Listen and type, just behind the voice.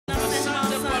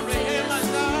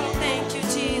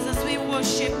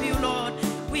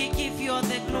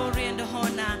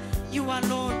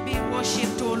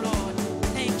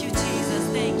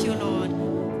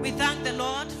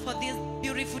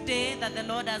that the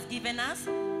Lord has given us.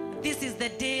 This is the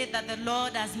day that the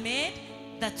Lord has made,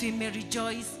 that we may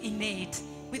rejoice in it.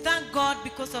 We thank God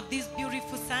because of this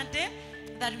beautiful Sunday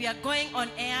that we are going on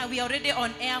air. We are already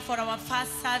on air for our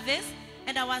first service,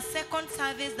 and our second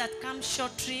service that comes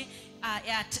shortly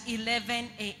at 11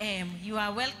 a.m. You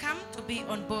are welcome to be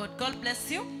on board. God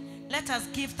bless you. Let us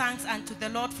give thanks unto the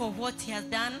Lord for what he has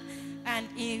done. And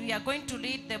we are going to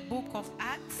read the book of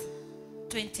Acts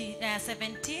 17.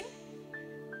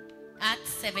 Acts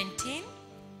 17,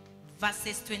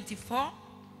 verses 24,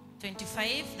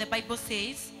 25. The Bible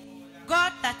says,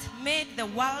 God that made the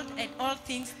world and all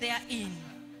things therein,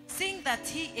 seeing that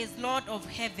he is Lord of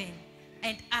heaven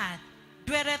and earth,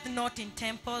 dwelleth not in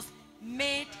temples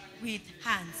made with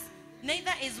hands,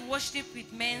 neither is worshipped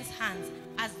with men's hands,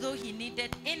 as though he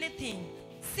needed anything,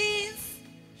 since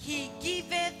he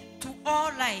giveth to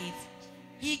all life.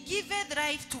 He giveth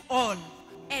life to all,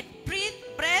 and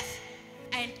breath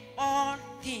and all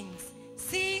things,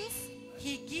 since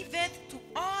he giveth to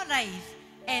all life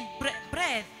and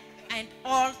breath and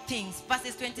all things.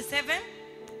 Verses 27,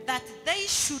 that they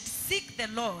should seek the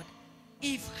Lord,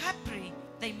 if haply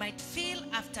they might feel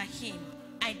after him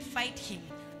and fight him,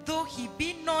 though he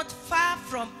be not far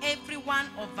from every one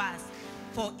of us.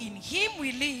 For in him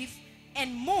we live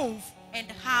and move and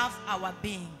have our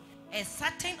being, as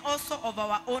certain also of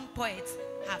our own poets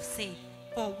have said,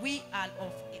 for we are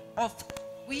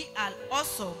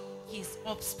also his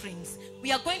offsprings.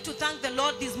 We are going to thank the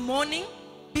Lord this morning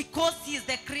because he is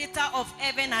the creator of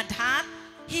heaven and earth.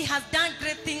 He has done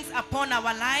great things upon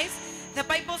our lives. The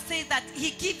Bible says that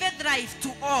he giveth life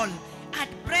to all and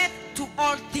breath to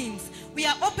all things. We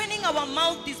are opening our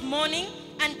mouth this morning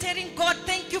and telling God,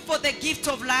 thank you for the gift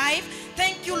of life.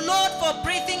 Thank you, Lord, for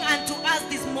breathing unto us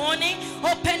this morning.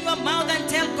 Open your mouth and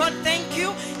tell God, thank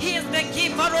you. He is the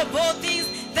giver of all things,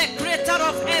 the creator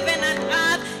of heaven and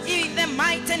earth. In the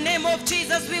mighty name of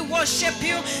Jesus, we worship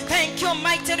you. Thank you,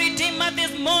 mighty Redeemer,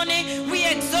 this morning. We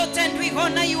exalt and we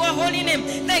honor your holy name,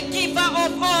 the giver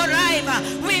of all life.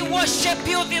 We worship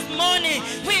you this morning.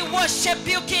 We worship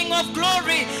you, King of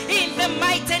glory, in the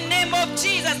mighty name of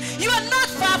Jesus. You are not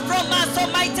far from us,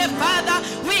 Almighty Father.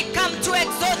 We come to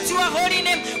exalt your holy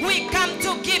name. We come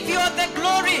to give you the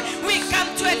glory. We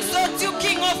come to exalt you,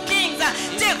 King of kings.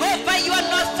 Jehovah, you are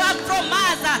not far from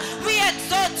us. We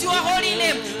exalt your holy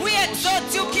name. We exalt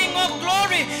you, King of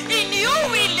glory. In you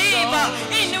we live.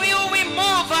 In you we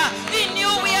move. In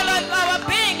you we are our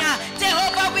being.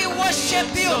 Jehovah, we worship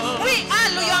you. We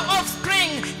are your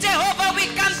offspring. Jehovah,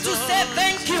 we come to say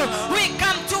thank you. We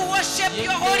come to worship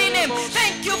your holy name.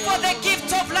 Thank you for the gift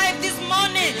of life this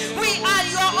morning. We are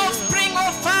your offspring,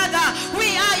 oh Father.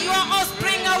 We are your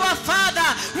offspring, our Father.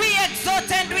 We exalt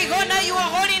and we honor your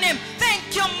holy name.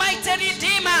 Thank you, mighty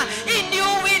Redeemer. In you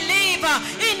we live.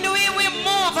 In you we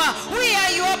move. We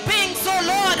are your beings, oh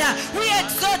Lord. We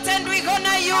exalt and we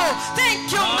honor you. Thank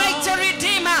you, mighty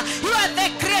Redeemer. You are the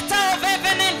creator of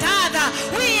heaven and earth.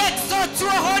 We exalt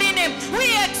your holy name.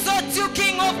 We exalt you,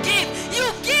 King of kings. You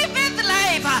give it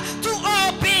life to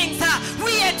all beings.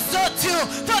 We exalt you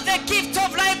for the gift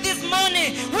of life this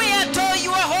morning. We adore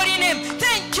your holy name.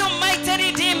 Thank you,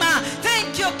 mighty Redeemer.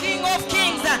 Thank you, King of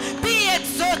kings. Be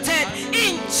exalted.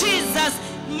 In Jesus'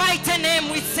 mighty name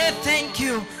we say thank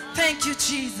you. Thank you,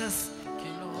 Jesus.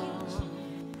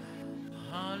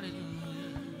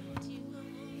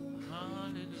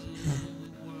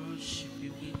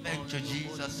 Thank you,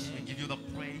 Jesus. We give you the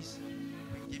praise.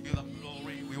 We give you the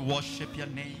glory. We worship your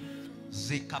name.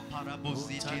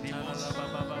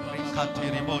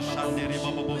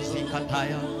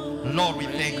 Lord, we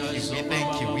thank you. We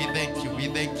thank you. We thank you. We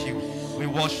thank you. We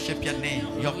worship your name.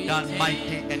 You have done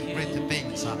mighty and great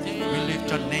things. We lift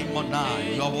your name on high.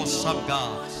 You are awesome,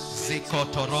 God.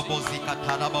 Zikotorobo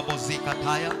zikatarabo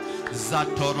zikataya.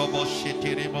 Zatorobo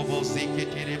shitiribo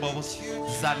zikitiribo.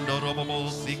 Zandorobo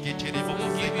zikitiribo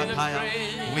zikataya.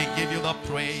 We give you the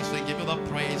praise. We give you the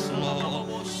praise,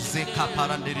 Lord.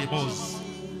 Zikaparandiribos.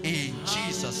 In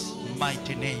Jesus'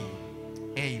 mighty name.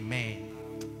 Amen.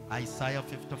 Isaiah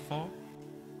 54.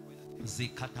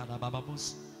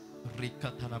 Zikatarababos.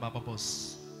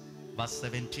 Rikatarababos. Verse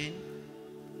 17.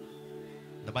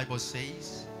 The Bible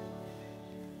says,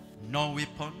 no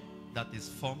weapon that is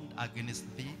formed against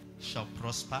thee shall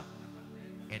prosper,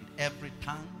 and every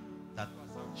tongue that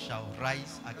shall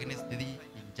rise against thee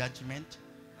in judgment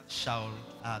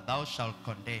thou shalt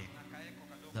condemn.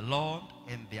 The Lord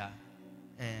and their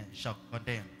shall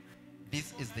condemn.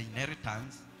 This is the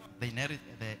inheritance, the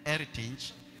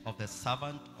heritage of the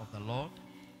servant of the Lord,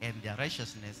 and their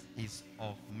righteousness is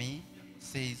of me,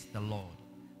 says the Lord.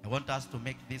 I want us to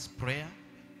make this prayer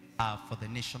for the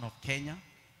nation of Kenya.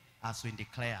 as we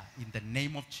declare in the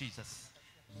name of Jesus,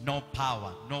 no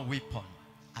power, no weapon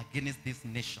against this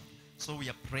nation. So we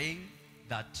are praying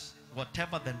that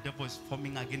whatever the devil is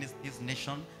forming against this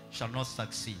nation shall not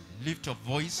succeed. Lift your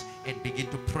voice and begin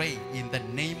to pray in the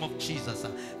name of Jesus.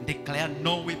 Declare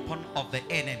no weapon of the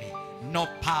enemy, no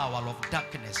power of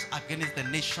darkness against the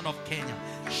nation of Kenya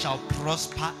shall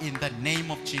prosper in the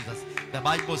name of Jesus. The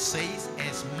Bible says,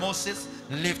 as Moses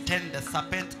lifted the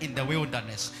serpent in the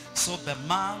wilderness, so the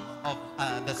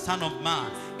Son of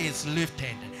Man is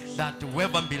lifted, that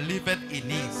whoever believeth in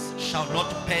him shall not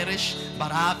perish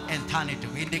but have eternity.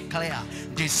 We declare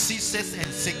diseases and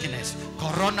sickness,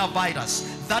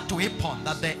 coronavirus, that weapon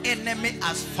that the enemy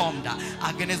has formed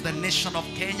against the nation of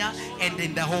Kenya and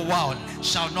in the whole world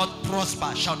shall not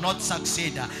prosper, shall not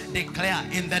succeed. Declare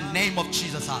in the name of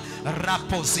Jesus.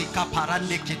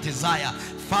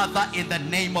 Father, in the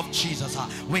name of Jesus,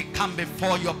 we come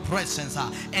before your presence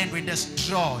and we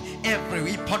destroy every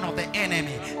weapon of the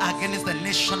enemy against the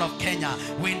nation of Kenya.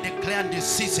 We declare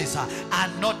diseases are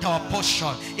not our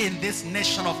portion in this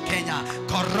nation of Kenya.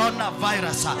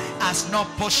 Coronavirus has no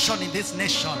portion in this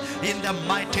nation. In the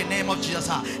mighty name of Jesus,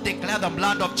 declare the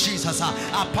blood of Jesus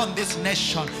upon this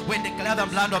nation. We declare the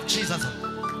blood of Jesus.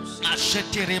 The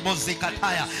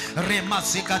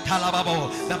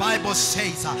Bible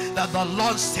says that the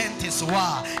Lord sent his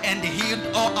word and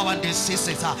healed all our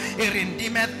diseases. He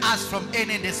redeemed us from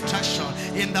any destruction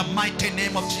in the mighty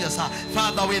name of Jesus.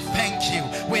 Father, we thank you.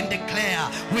 We declare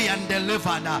we are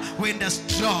delivered. We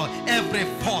destroy every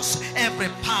force, every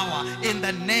power in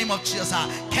the name of Jesus.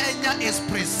 Kenya is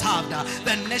preserved.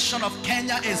 The nation of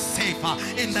Kenya is safe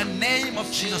in the name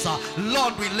of Jesus.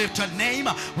 Lord, we lift your name.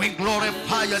 We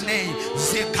glorify your name. We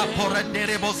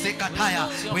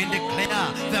declare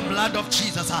the blood of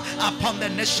Jesus upon the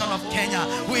nation of Kenya.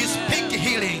 We speak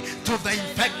healing to the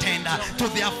infected, to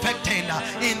the affected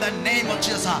in the name of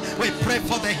Jesus. We pray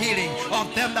for the healing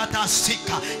of them that are sick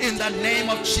in the name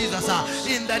of Jesus.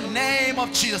 In the name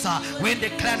of Jesus, we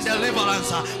declare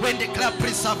deliverance, we declare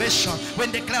preservation, we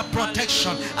declare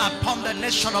protection upon the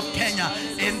nation of Kenya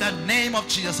in the name of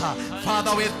Jesus.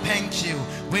 Father, we thank you.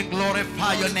 We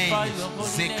glorify your name.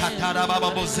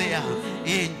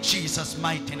 In Jesus'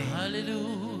 mighty name.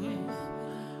 Hallelujah.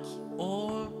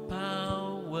 All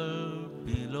power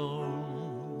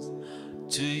belongs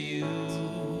to you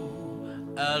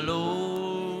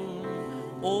alone.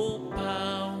 All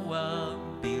power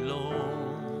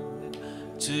belongs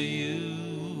to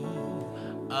you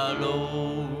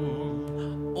alone.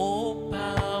 All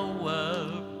power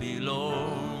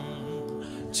belongs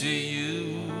to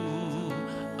you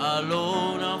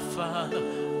alone, our Father.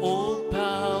 All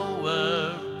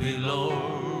power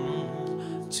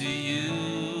belongs to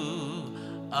you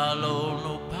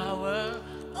alone.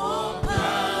 All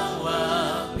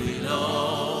power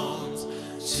belongs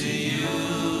to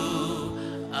you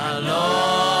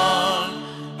alone.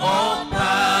 All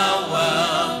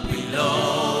power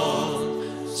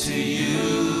belongs to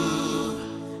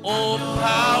you. All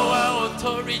power,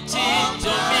 authority,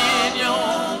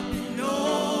 dominion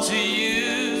to you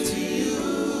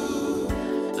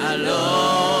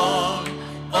alone.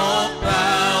 All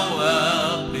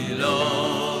power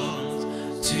belongs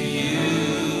to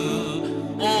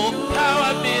you. All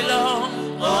power belongs.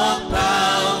 All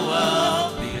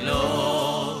power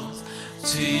belongs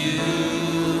to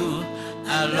you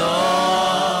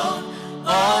alone.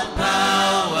 All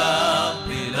power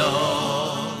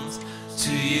belongs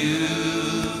to you.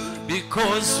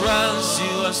 Because once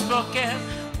you have spoken,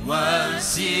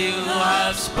 once you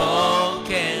have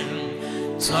spoken,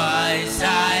 twice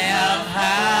I have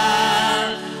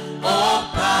had. All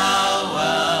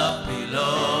power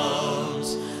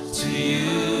belongs to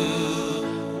you.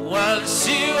 Once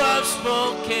you have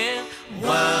spoken,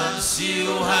 once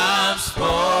you have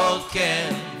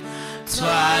spoken,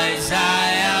 twice I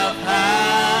have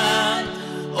had.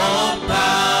 All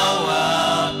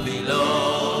power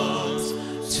belongs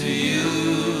to you.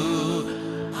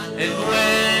 And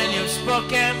when you've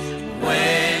spoken,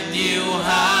 when you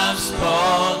have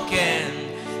spoken,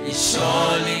 it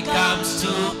surely comes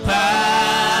to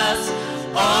pass.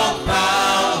 All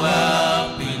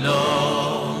power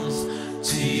belongs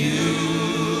to you.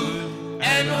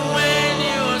 And when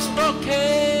you have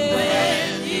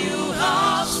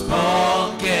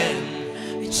spoken,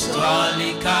 it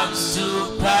surely comes to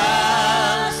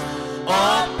pass.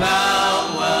 All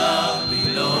power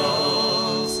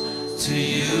belongs to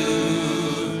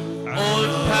you. All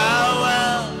power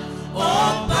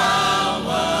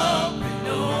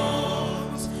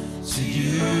belongs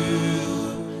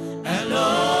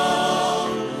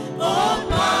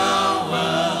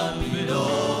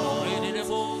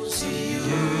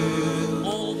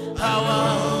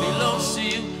power belongs to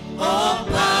you. All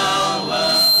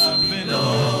power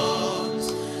belongs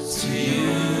to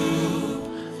you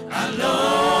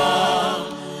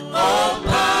alone. All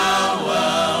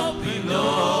power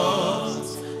belongs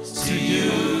to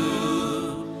you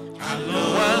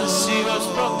alone. Once you have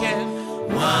spoken,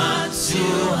 once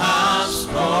you have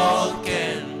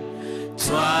spoken,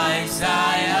 twice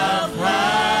I have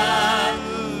heard.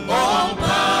 All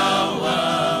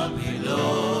power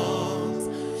belongs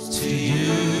to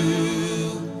you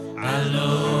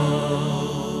alone.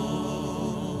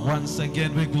 Once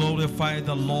again, we glorify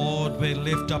the Lord. We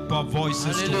lift up our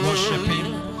voices to worship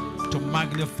Him, to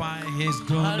magnify His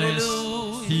goodness.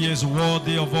 Hallelujah. He is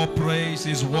worthy of all praise.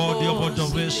 He is worthy of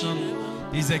adoration.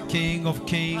 He's the King of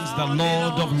kings, the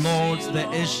Lord of lords, the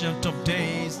Ancient of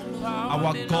days,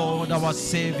 our God, our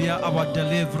Savior, our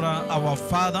Deliverer, our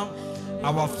Father,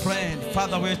 our friend.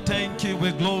 Father, we thank you.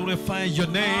 We glorify your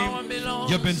name.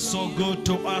 You've been so good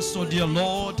to us, oh dear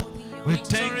Lord. We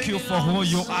thank you for who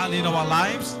you are in our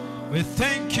lives. We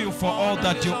thank you for all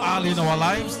that you are in our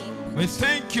lives. We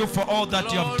thank you for all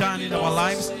that you have done in our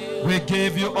lives. We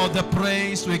give you all the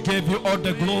praise. We give you all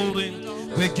the glory.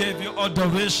 We give you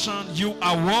adoration. You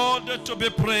are worthy to be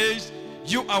praised.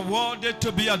 You are worthy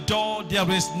to be adored. There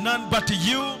is none but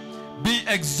you. Be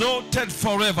exalted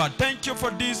forever. Thank you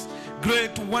for this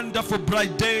great, wonderful,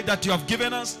 bright day that you have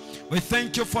given us. We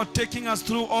thank you for taking us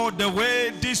through all the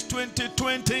way this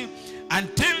 2020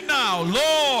 until now.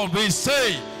 Lord, we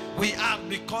say we are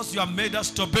because you have made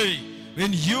us to be.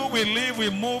 In you we live, we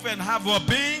move, and have our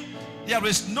being. There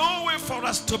is no way for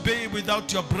us to be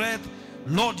without your breath.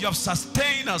 Lord, you have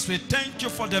sustained us. We thank you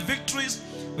for the victories.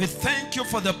 We thank you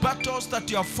for the battles that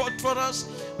you have fought for us.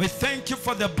 We thank you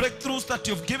for the breakthroughs that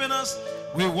you've given us.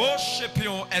 We worship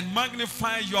you and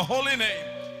magnify your holy name.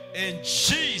 In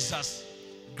Jesus'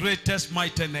 greatest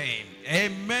mighty name.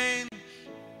 Amen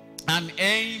and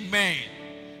amen.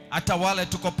 Hata wale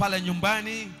tuko pale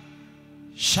nyumbani,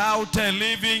 shout a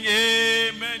living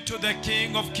amen to the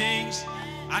King of kings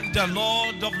and the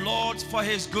Lord of lords for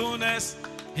his goodness.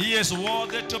 He is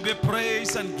worthy to be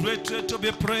praised and greatly to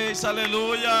be praised.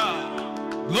 Hallelujah.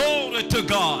 Glory to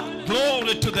God.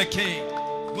 Glory to the King.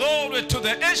 Glory to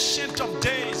the Ancient of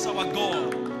days, our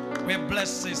God. We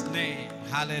bless his name.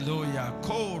 Hallelujah.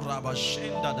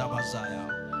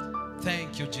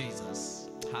 Thank you, Jesus.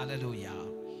 Hallelujah.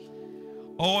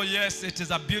 Oh yes, it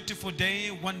is a beautiful day,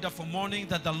 wonderful morning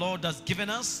that the Lord has given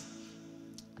us.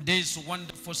 This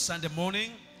wonderful Sunday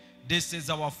morning. This is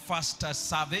our first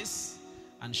service.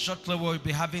 And shortly we'll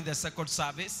be having the second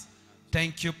service.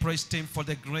 Thank you, praise team, for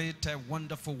the great,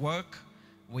 wonderful work.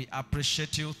 We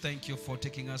appreciate you. Thank you for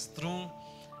taking us through.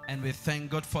 And we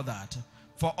thank God for that.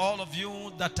 For all of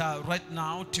you that are right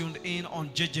now tuned in on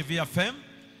JJV FM,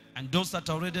 and those that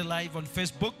are already live on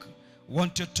Facebook,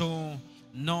 want you to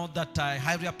know that I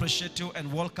highly appreciate you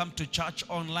and welcome to church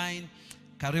online.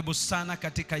 Karibu sana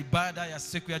katika ibada ya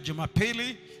siku ya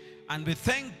Jumapili. And we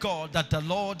thank God that the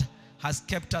Lord has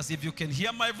kept us. If you can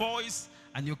hear my voice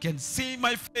and you can see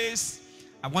my face,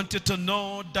 I want you to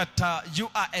know that you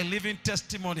are a living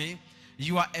testimony.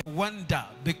 You are a wonder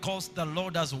because the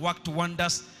Lord has worked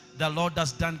wonders. The Lord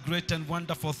has done great and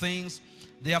wonderful things.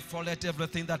 Therefore, let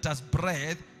everything that has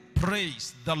breath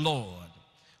praise the Lord.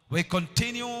 We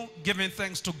continue giving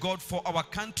thanks to God for our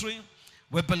country.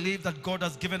 We believe that God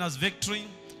has given us victory.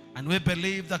 And we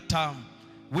believe that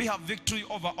we have victory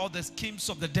over all the schemes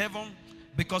of the devil,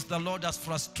 because the Lord has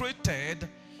frustrated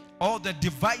all the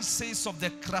devices of the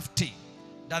crafty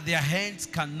that their hands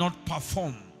cannot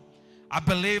perform. I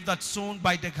believe that soon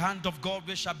by the hand of God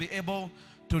we shall be able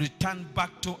to return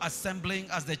back to assembling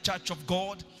as the church of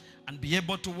God and be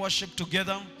able to worship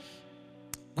together,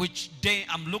 which day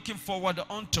I'm looking forward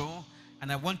unto.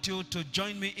 And I want you to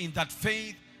join me in that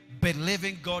faith,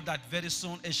 believing God that very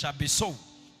soon it shall be so.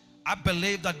 I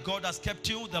believe that God has kept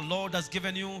you. The Lord has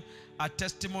given you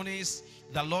testimonies.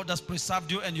 The Lord has preserved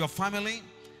you and your family.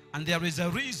 And there is a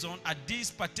reason at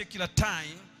this particular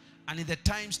time and in the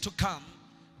times to come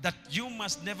that you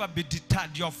must never be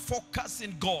deterred. Your focus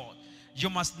in God. You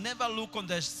must never look on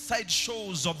the side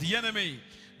shows of the enemy,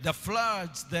 the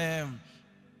floods, the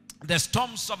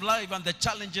storms of life, and the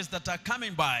challenges that are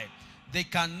coming by. They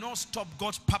cannot stop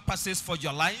God's purposes for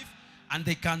your life, and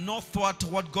they cannot thwart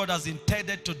what God has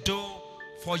intended to do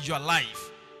for your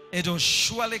life. It will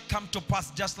surely come to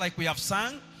pass, just like we have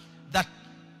sung, that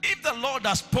if the Lord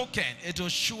has spoken, it will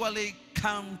surely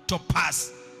come to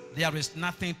pass. There is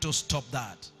nothing to stop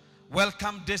that.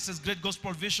 Welcome. This is Great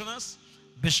Gospel Visioners.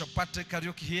 Bishop Patrick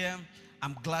Kariuki here.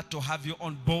 I'm glad to have you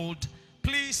on board.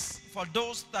 Please, for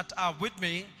those that are with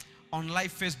me on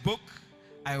live Facebook,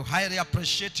 I highly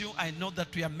appreciate you. I know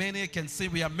that we are many. I can see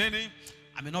we are many.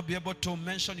 I may not be able to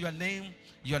mention your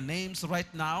names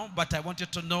right now, but I want you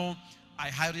to know I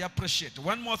highly appreciate.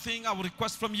 One more thing I will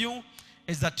request from you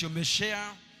is that you may share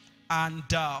and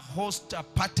host a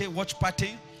party, watch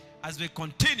party, as we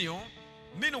continue.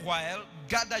 Meanwhile,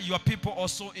 gather your people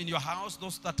also in your house,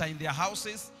 those that are in their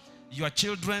houses, your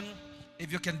children.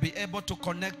 If you can be able to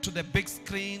connect to the big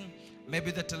screen,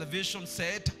 maybe the television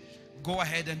set, go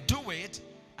ahead and do it,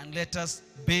 and let us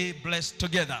be blessed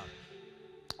together.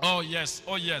 Oh yes,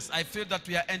 oh yes. I feel that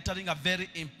we are entering a very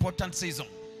important season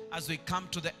as we come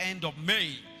to the end of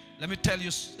May. Let me tell you,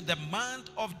 the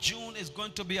month of June is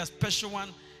going to be a special one.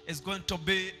 It's going to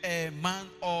be a month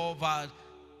of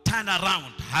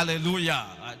turnaround. Hallelujah.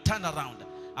 Turnaround.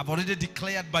 I've already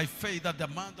declared by faith that the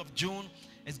month of June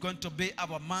is going to be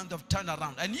our month of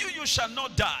turnaround. And you shall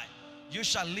not die. You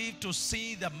shall live to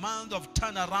see the month of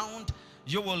turnaround.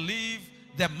 You will live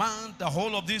the month, the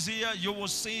whole of this year. You will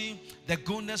see the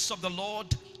goodness of the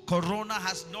Lord. Corona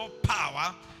has no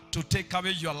power to take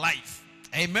away your life.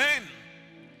 Amen.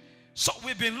 So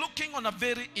we've been looking on a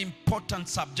very important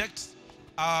subject.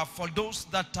 For those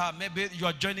that maybe you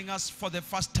are joining us for the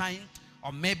first time,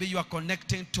 or maybe you are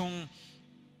connecting to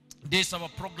this our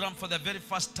program for the very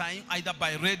first time, either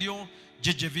by radio,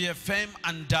 GGV FM,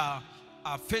 and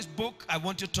Facebook, I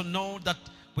want you to know that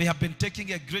we have been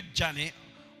taking a great journey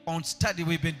on study.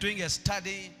 We've been doing a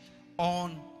study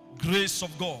on grace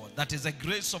of God. That is the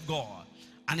grace of God.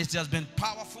 And it has been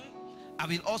powerful. I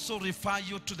will also refer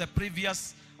you to the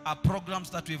previous programs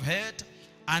that we've had,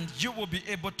 and you will be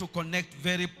able to connect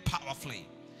very powerfully.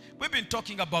 We've been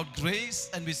talking about grace,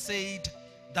 and we said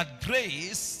that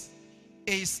grace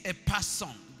is a person,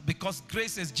 because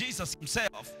grace is Jesus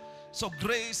himself. So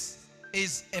grace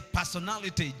is a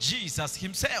personality, Jesus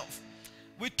himself.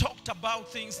 We talked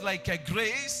about things like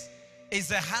grace is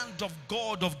the hand of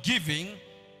God of giving.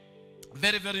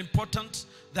 Very, very important.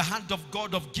 The hand of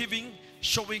God of giving,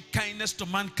 showing kindness to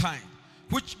mankind,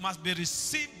 which must be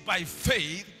received by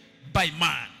faith by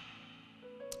man.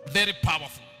 Very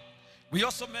powerful. We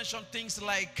also mentioned things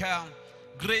like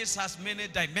grace has many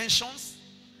dimensions,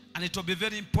 and it will be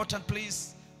very important,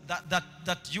 please,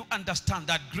 that you understand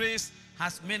that grace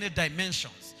has many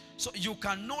dimensions. So you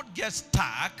cannot get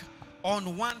stuck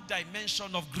on one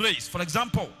dimension of grace. For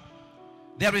example,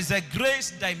 there is a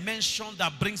grace dimension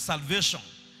that brings salvation.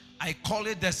 I call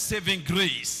it the saving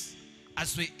grace.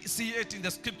 As we see it in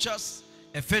the scriptures,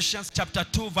 Ephesians chapter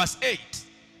 2 verse 8,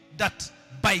 that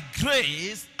by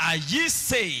grace are ye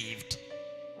saved.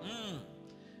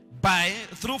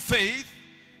 Through faith.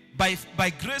 By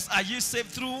grace are ye saved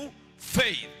through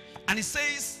faith. And it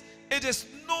says, it is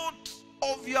not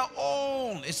of your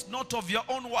own. It's not of your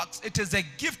own works. It is a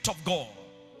gift of God.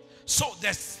 So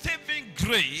the saving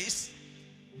grace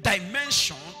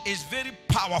dimension is very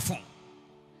powerful,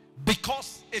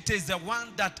 because it is the one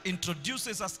that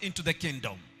introduces us into the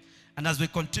kingdom. And as we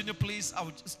continue, please, I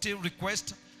would still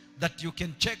request that you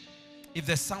can check if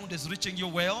the sound is reaching you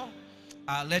well.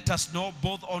 Let us know,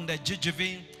 both on the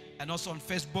GGV and also on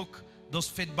Facebook. Those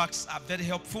feedbacks are very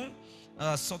helpful,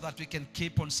 so that we can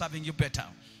keep on serving you better.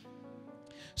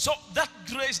 So that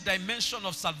grace dimension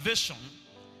of salvation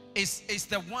is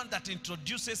the one that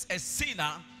introduces a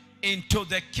sinner into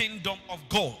the kingdom of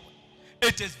God.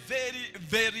 It is very,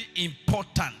 very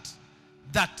important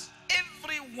that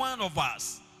every one of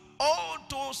us, all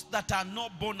those that are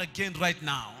not born again right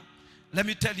now, let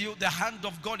me tell you, the hand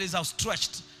of God is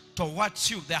outstretched towards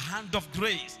you, the hand of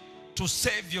grace to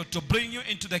save you, to bring you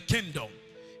into the kingdom.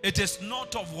 It is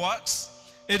not of works.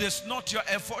 It is not your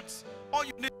efforts. All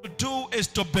you need to do is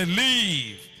to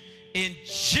believe in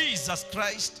Jesus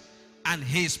Christ and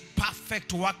his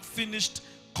perfect work, finished,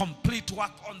 complete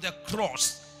work on the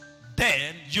cross.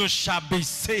 Then you shall be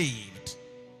saved.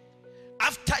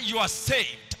 After you are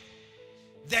saved,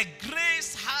 the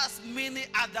grace has many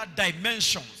other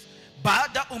dimensions.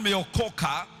 Baada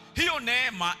umeokoka, hiyo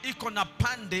neema iko na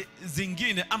pande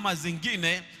zingine ama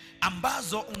zingine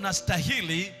ambazo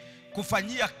unastahili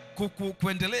kufanyia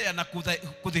kuendelea na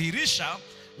kudhihirisha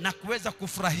na kuweza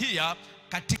kufurahia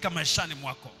katika maishani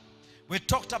mwako. We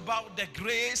talked about the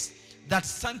grace that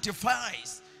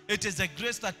sanctifies. It is a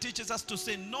grace that teaches us to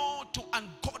say no to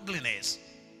ungodliness.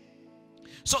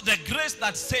 So the grace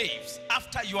that saves,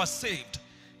 after you are saved,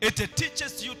 it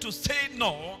teaches you to say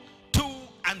no to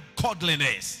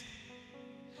ungodliness.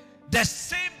 The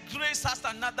same grace has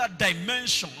another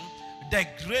dimension, the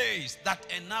grace that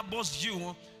enables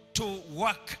you to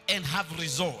work and have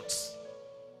results.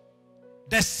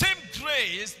 The same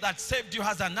grace that saved you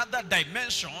has another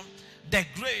dimension, the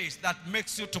grace that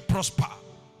makes you to prosper.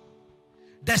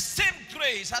 The same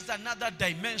grace has another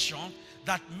dimension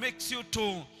that makes you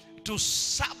to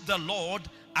serve the Lord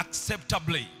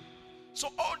acceptably. So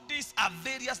all these are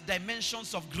various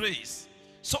dimensions of grace.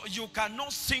 So you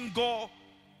cannot single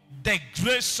the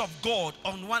grace of God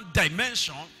on one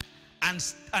dimension and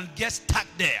get stuck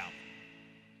there.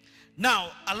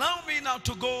 Now, allow me now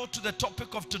to go to the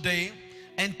topic of today.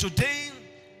 And today,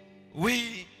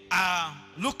 we are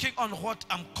looking on what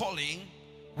I'm calling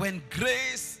when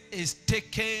grace is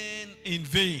taken in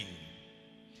vain.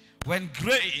 When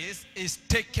grace is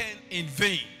taken in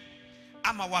vain.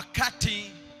 Ama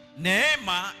wakati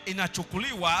neema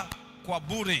inachukuliwa kwa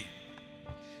bure.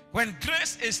 When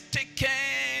grace is taken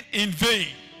in vain.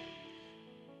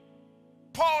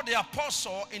 Paul the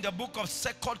apostle in the book of 2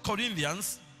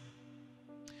 Corinthians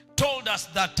told us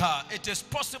that it is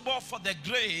possible for the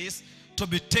grace to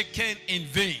be taken in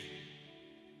vain.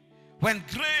 When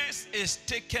grace is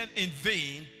taken in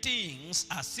vain, things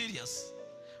are serious.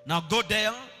 Now go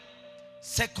there,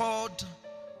 2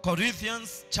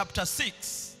 Corinthians chapter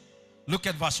 6. Look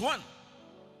at verse 1.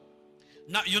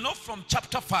 Now you know from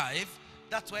chapter 5,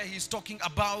 that's where he's talking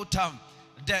about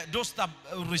those that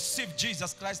receive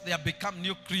Jesus Christ, they have become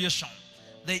new creation.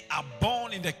 They are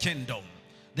born in the kingdom.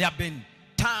 They have been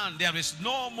turned. There is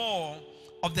no more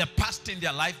of the past in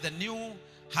their life. The new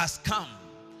has come.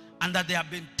 And that they have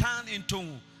been turned into,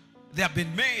 they have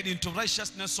been made into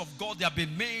righteousness of God. They have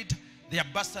been made the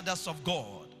ambassadors of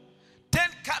God. Then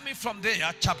coming from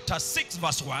there, chapter 6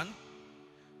 verse 1,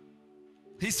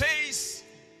 he says,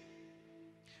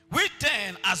 we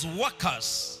then as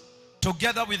workers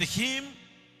together with him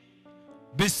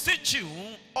beseech you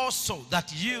also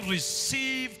that ye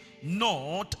receive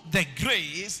not the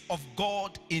grace of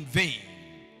God in vain.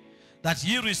 That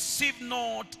ye receive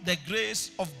not the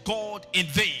grace of God in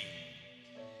vain.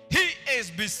 He is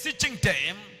beseeching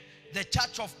them, the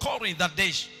church of Corinth, that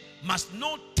they must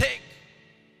not take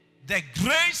the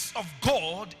grace of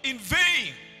God in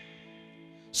vain.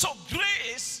 So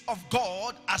grace of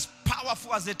God, as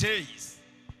powerful as it is,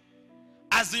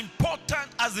 as important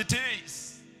as it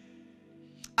is,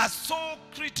 as so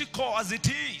critical as it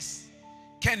is,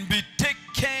 can be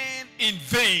taken in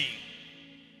vain.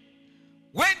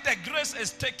 When the grace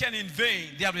is taken in vain,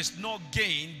 there is no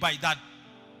gain by that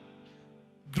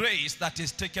grace that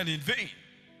is taken in vain.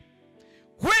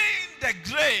 When the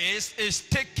grace is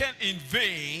taken in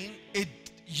vain,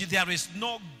 there is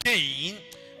no gain,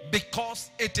 because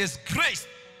it is grace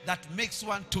that makes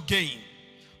one to gain.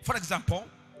 For example,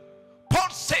 Paul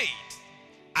said,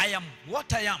 I am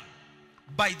what I am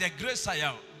by the grace I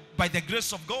am, by the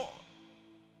grace of God.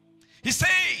 He said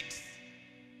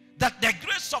that the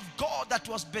grace of God that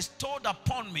was bestowed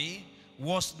upon me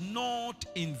was not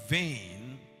in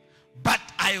vain, but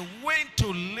I went to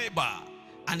labor.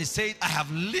 And he said, I have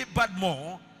labored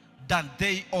more than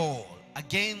they all.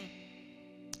 Again,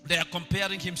 they are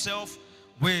comparing himself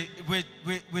with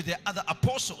the other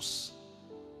apostles.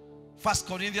 1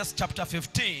 Corinthians chapter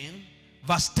 15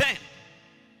 verse 10.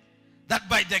 That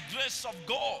by the grace of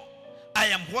God I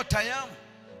am what I am,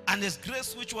 and his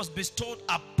grace which was bestowed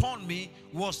upon me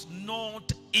was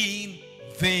not in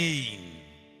vain.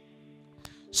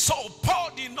 So Paul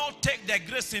did not take the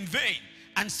grace in vain.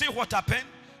 And see what happened?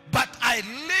 But I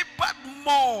labored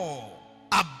more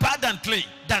abundantly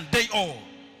than they all.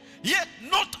 Yet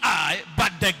not I,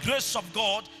 but the grace of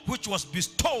God which was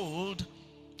bestowed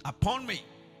upon me.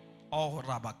 Oh,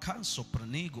 Rabakanso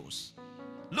Pranigos.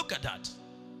 Look at that.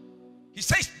 He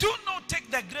says, do not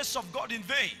take the grace of God in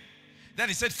vain. Then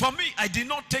he said, for me, I did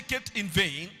not take it in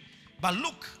vain. But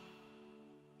look,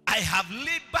 I have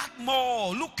labored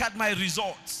more. Look at my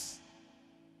results.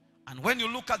 And when you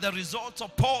look at the results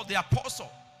of Paul the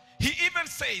apostle, he even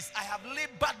says, I have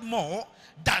labored more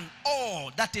than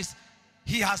all. That is,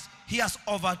 he has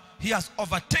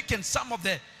overtaken some of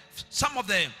the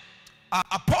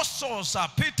apostles,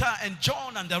 Peter and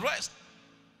John and the rest.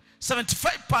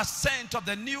 75% of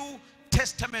the New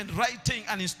Testament writing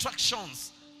and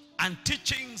instructions and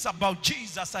teachings about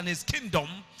Jesus and his kingdom,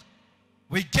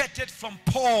 we get it from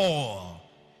Paul.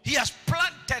 He has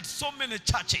planted so many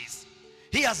churches.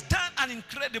 He has done an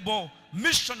incredible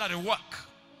missionary work.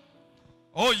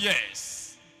 Oh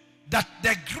yes, that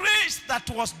the grace that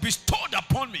was bestowed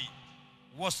upon me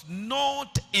was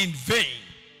not in vain.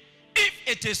 If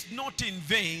it is not in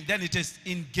vain, then it is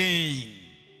in gain.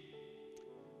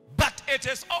 But it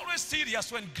is always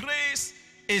serious when grace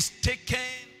is taken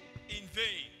in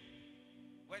vain.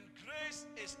 When grace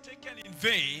is taken in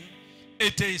vain,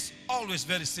 it is always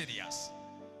very serious.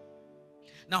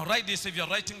 Now write this if you're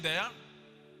writing there.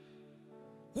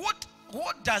 What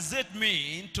does it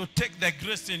mean to take the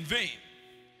grace in vain?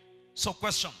 So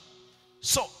question.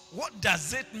 So what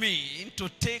does it mean to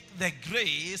take the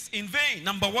grace in vain?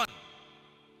 Number one,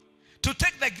 to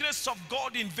take the grace of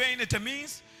God in vain, it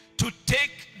means to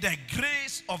take the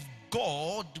grace of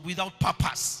God without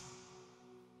purpose.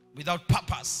 Without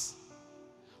purpose.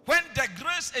 When the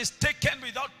grace is taken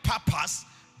without purpose,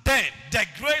 then the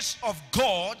grace of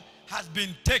God has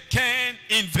been taken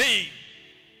in vain.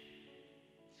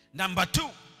 Number two,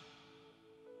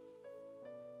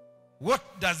 what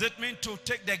does it mean to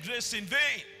take the grace in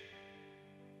vain?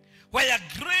 Where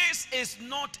grace is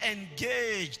not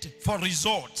engaged for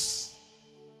results,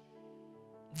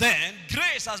 then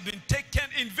grace has been taken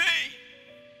in vain.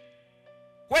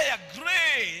 Where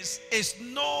grace is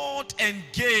not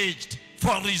engaged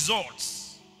for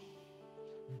results,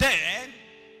 then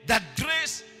that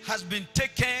grace has been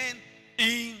taken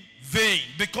in vain.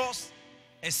 Because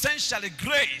essentially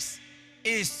grace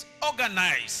is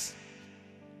organized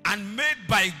and made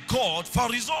by God for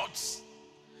results.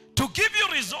 To give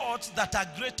you results that are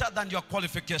greater than your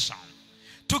qualification.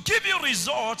 To give you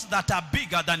results that are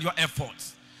bigger than your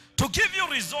efforts. To give you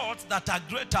results that are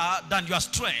greater than your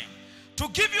strength. To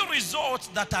give you results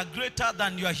that are greater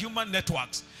than your human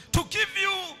networks. To give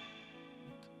you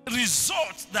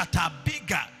results that are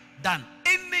bigger than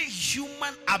any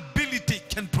human ability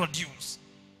can produce.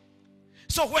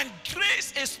 So when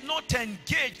grace is not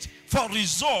engaged for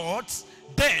results,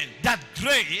 then that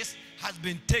grace has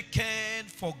been taken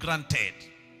for granted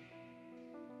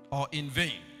or in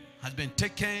vain. Has been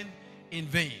taken in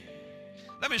vain.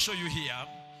 Let me show you here.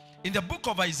 In the book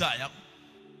of Isaiah,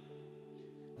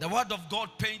 the word of God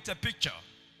paints a picture.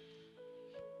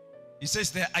 It says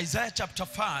there, Isaiah chapter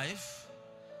 5.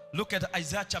 Look at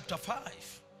Isaiah chapter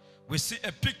 5. We see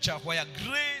a picture where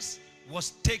grace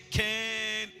was taken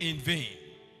in vain.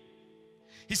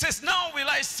 He says, now will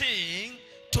I sing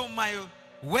to my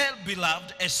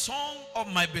well-beloved a song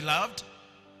of my beloved,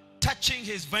 touching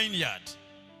his vineyard.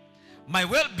 My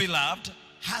well-beloved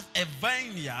hath a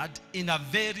vineyard in a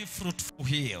very fruitful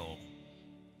hill.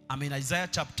 I'm in Isaiah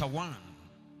chapter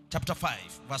 5,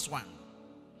 verse 1.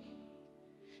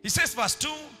 He says, verse 2,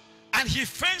 and he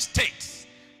fenced it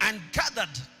and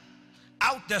gathered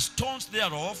out the stones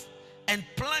thereof and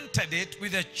planted it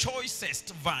with the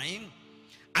choicest vine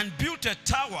and built a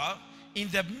tower in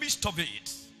the midst of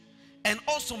it, and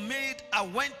also made a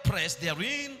winepress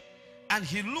therein, and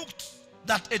he looked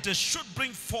that it should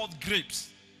bring forth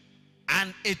grapes,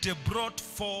 and it brought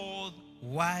forth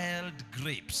wild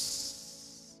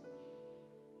grapes.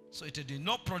 So it did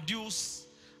not produce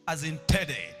as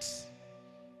intended.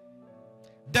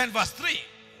 Then verse 3,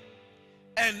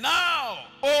 and now,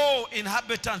 O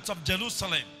inhabitants of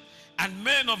Jerusalem and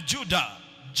men of Judah,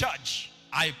 judge,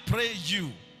 I pray you,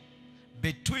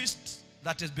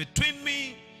 that is between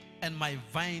me and my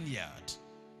vineyard.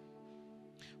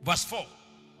 Verse 4,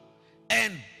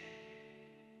 and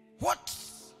what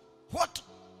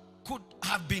could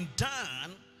have been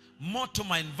done more to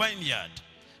my vineyard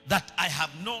that I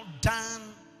have not done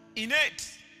in it?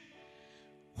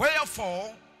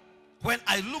 Wherefore, when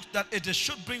I looked that it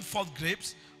should bring forth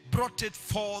grapes, brought it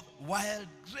forth wild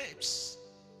grapes.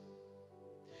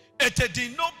 It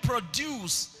did not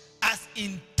produce as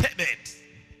intended.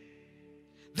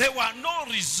 There were no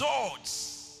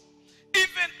results.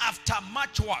 Even after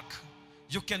much work,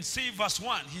 you can see verse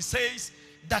 1. He says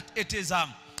that it is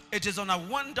on a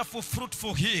wonderful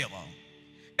fruitful hill.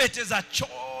 It is a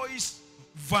choice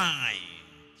vine.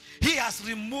 He has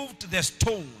removed the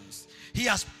stones. He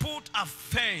has put a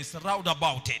fence round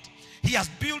about it. He has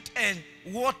built a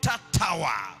water tower.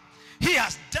 He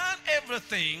has done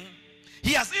everything.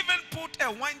 He has even put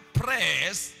a wine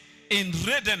press in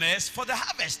readiness for the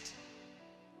harvest.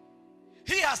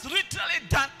 He has literally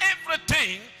done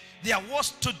everything there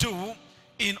was to do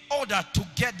in order to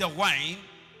get the wine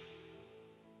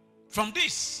from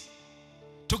this,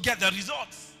 to get the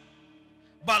results.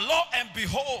 But lo and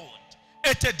behold,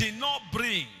 it did not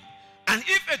bring. And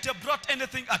if it brought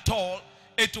anything at all,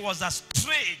 it was a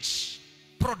strange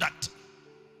product.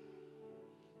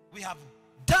 We have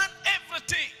done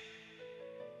everything.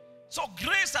 So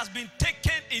grace has been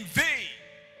taken in vain.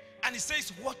 And he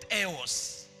says, what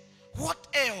else? What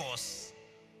else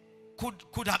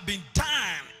could have been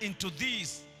done into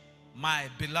this, my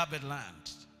beloved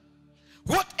land?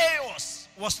 What else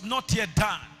was not yet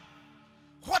done?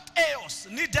 What else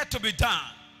needed to be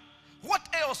done? What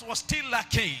else was still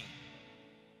lacking?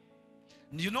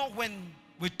 You know, when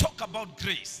we talk about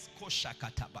grace,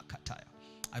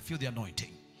 I feel the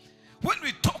anointing. When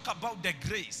we talk about the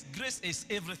grace, grace is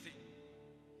everything.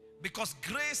 Because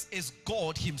grace is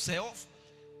God himself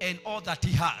and all that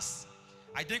he has.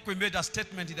 I think we made a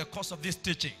statement in the course of this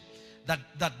teaching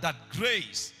that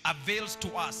grace avails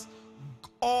to us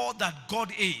all that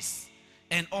God is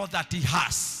and all that he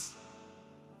has.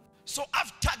 So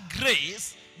after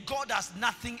grace, God has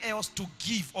nothing else to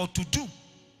give or to do.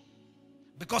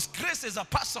 Because grace is a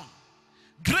person.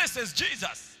 Grace is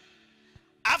Jesus.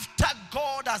 After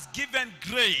God has given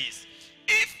grace,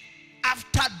 if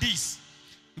after this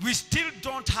we still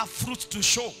don't have fruits to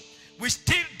show, we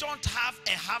still don't have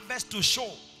a harvest to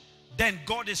show, then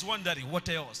God is wondering what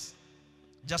else?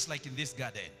 Just like in this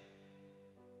garden.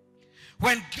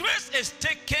 When grace is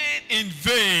taken in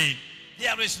vain,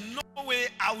 there is no way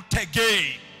out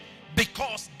again.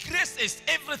 Because grace is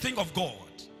everything of God.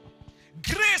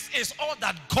 Grace is all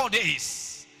that God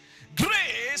is.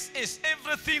 Grace is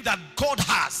everything that God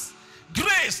has.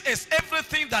 Grace is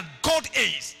everything that God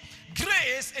is.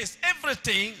 Grace is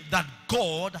everything that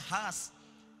God has.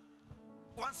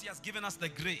 Once he has given us the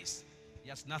grace, he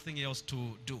has nothing else to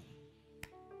do.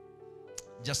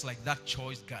 Just like that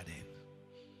choice garden.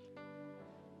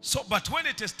 So, but when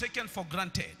it is taken for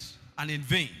granted and in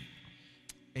vain,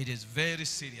 it is very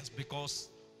serious, because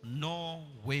no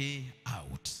way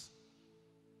out.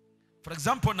 For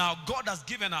example, now God has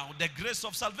given out the grace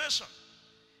of salvation.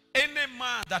 Any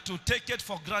man that will take it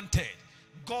for granted,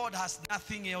 God has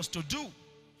nothing else to do.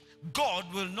 God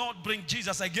will not bring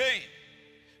Jesus again.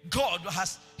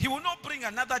 He will not bring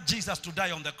another Jesus to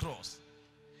die on the cross.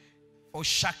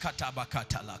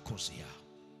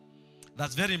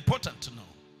 That's very important to know.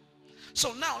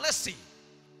 So now let's see.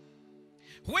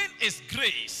 When is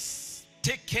grace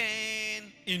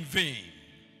taken in vain?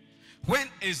 When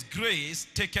is grace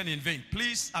taken in vain?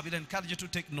 Please, I will encourage you to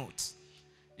take notes.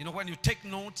 You know, when you take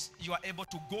notes, you are able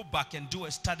to go back and do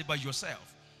a study by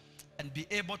yourself and be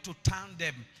able to turn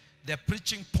the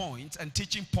preaching points and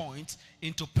teaching points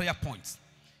into prayer points.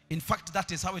 In fact,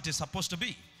 that is how it is supposed to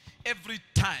be. Every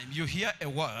time you hear a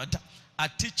word, a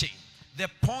teaching, the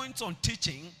points on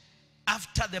teaching,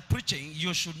 after the preaching,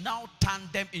 you should now turn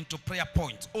them into prayer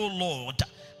points. Oh Lord,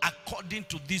 according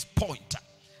to this point,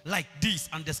 like this,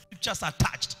 and the scriptures are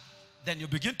attached, then you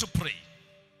begin to pray.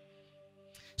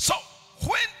 So,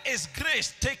 when is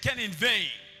grace taken in vain?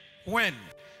 When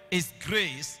is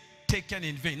grace taken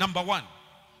in vain? Number one,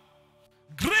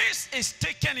 grace is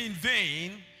taken in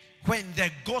vain when the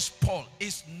gospel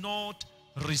is not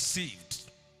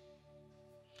received.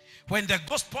 When the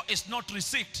gospel is not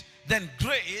received, then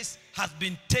grace has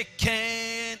been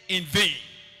taken in vain.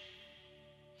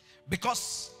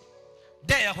 Because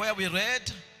there where we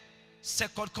read 2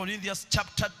 Corinthians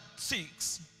chapter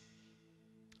 6,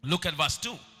 look at verse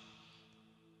 2.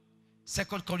 2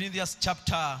 Corinthians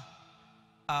chapter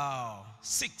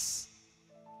 6,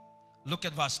 look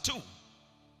at verse 2.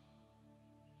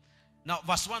 Now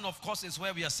verse 1, of course, is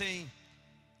where we are saying,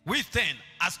 we then,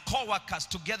 as co-workers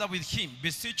together with him,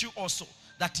 beseech you also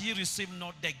that ye receive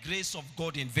not the grace of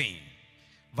God in vain.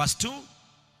 Verse 2,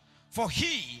 for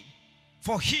he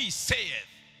saith,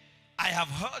 I have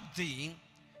heard thee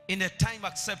in a time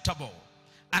acceptable,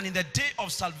 and in the day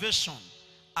of salvation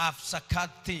I have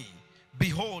succored thee.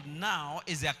 Behold, now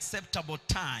is the acceptable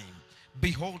time.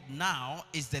 Behold, now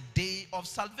is the day of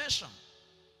salvation.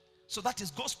 So that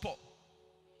is gospel.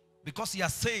 Because he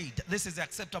has said, this is the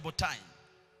acceptable time.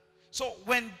 So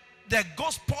when the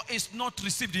gospel is not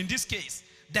received, in this case,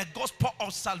 the gospel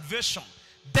of salvation,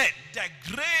 then the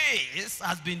grace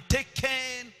has been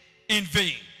taken in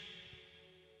vain.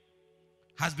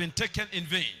 Has been taken in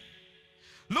vain.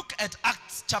 Look at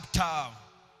Acts chapter,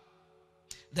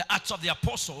 the Acts of the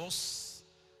Apostles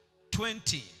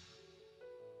 20.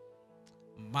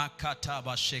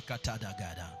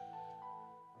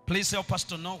 Please help us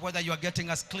to know whether you are getting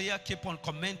us clear. Keep on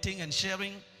commenting and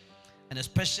sharing. And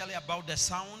especially about the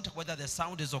sound, whether the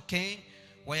sound is okay,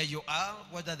 where you are,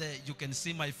 whether you can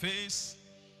see my face.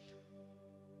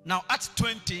 Now, Acts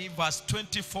 20, verse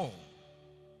 24.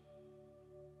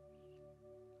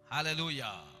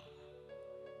 Hallelujah.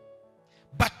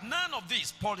 But none of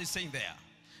these, Paul is saying there,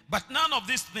 but none of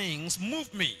these things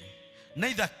move me,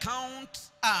 neither count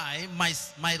I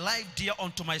my life dear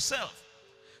unto myself,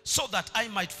 so that I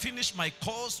might finish my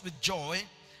course with joy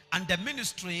and the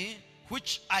ministry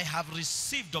which I have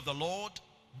received of the Lord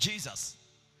Jesus,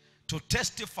 to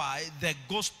testify the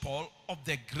gospel of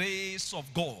the grace of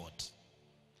God.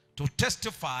 To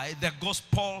testify the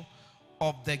gospel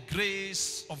of the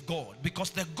grace of God. Because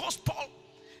the gospel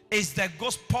is the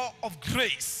gospel of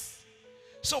grace.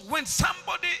 So when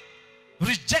somebody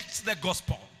rejects the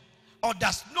gospel or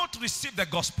does not receive the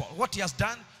gospel, what he has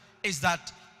done is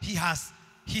that he has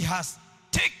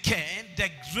taken the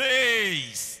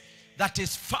grace that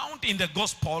is found in the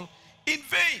gospel in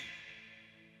vain.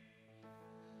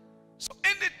 So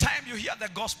any Anytime you hear the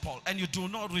gospel and you do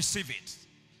not receive it,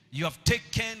 you have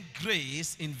taken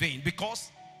grace in vain,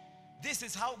 because this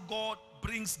is how God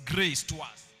brings grace to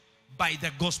us, by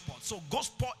the gospel. So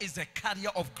gospel is a carrier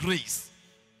of grace.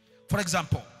 For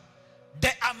example,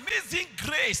 the amazing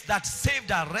grace that saved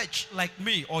a wretch like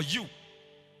me or you.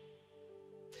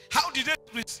 How did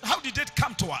it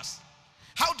come to us?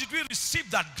 How did we receive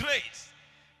that grace?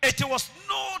 It was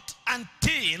not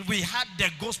until we had the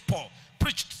gospel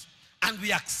preached and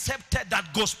we accepted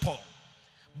that gospel.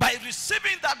 By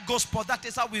receiving that gospel, that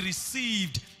is how we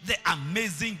received the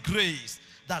amazing grace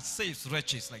that saves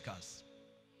wretches like us.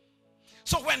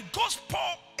 So when gospel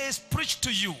is preached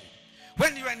to you,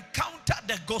 when you encounter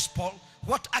the gospel,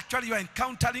 what actually you are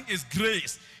encountering is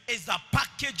grace. Is a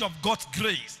package of God's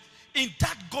grace. In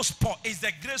that gospel is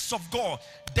the grace of God,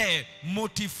 the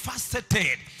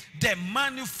multifaceted, the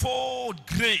manifold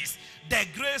grace, the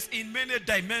grace in many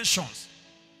dimensions.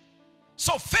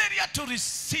 So failure to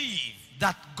receive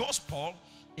that gospel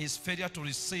is failure to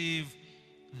receive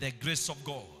the grace of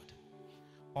God.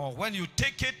 Or when you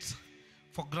take it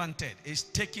for granted, is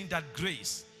taking that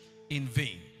grace in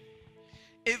vain.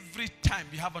 Every time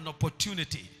you have an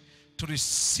opportunity to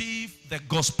receive the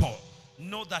gospel,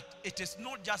 know that it is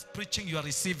not just preaching you are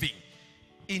receiving.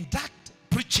 In that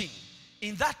preaching,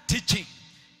 in that teaching,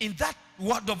 in that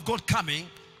word of God coming,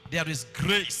 there is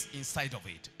grace inside of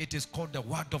it. It is called the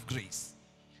word of grace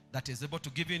that is able to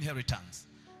give you inheritance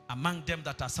among them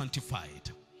that are sanctified.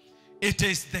 It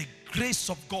is the grace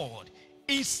of God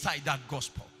inside that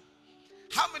gospel.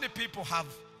 How many people have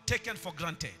taken for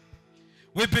granted?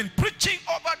 We've been preaching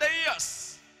over the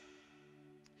years.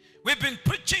 We've been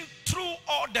preaching through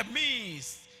all the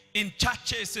means, in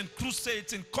churches, in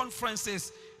crusades, in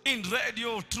conferences, in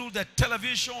radio, through the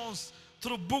televisions,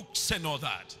 through books and all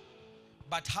that.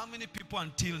 But how many people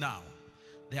until now,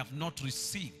 they have not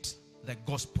received the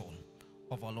gospel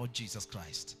of our Lord Jesus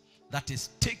Christ? That is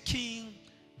taking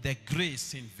the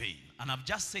grace in vain. And I've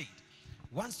just said,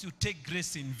 once you take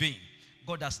grace in vain,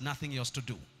 God has nothing else to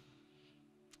do.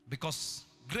 Because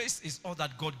grace is all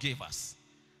that God gave us.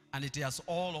 And it has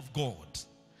all of God.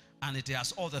 And it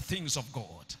has all the things of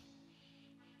God.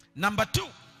 Number two,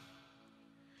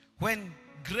 when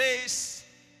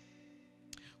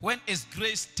is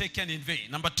grace taken in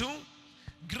vain? Number two,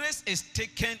 grace is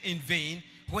taken in vain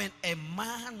when a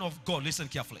man of God, listen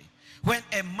carefully, when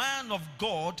a man of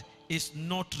God is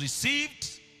not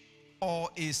received or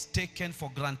is taken for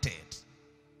granted.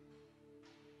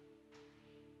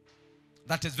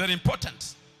 That is very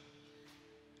important.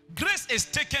 Grace is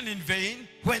taken in vain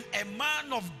when a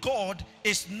man of God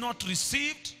is not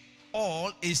received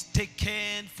or is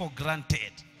taken for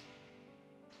granted.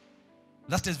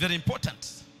 That is very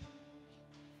important.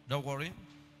 Don't worry.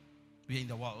 We are in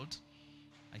the world.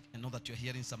 I know that you're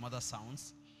hearing some other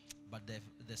sounds, but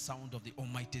the sound of the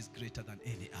Almighty is greater than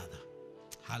any other.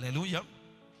 Hallelujah.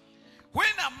 When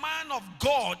a man of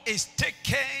God is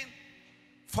taken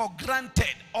for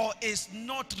granted or is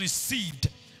not received,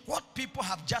 what people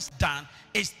have just done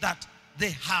is that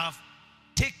they have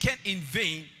taken in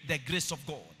vain the grace of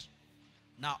God.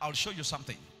 Now, I'll show you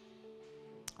something.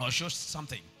 I'll show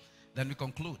something. Then we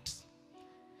conclude.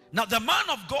 Now, the man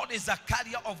of God is a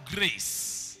carrier of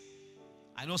grace.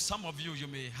 I know some of you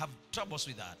may have troubles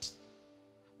with that.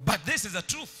 But this is the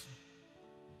truth.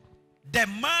 The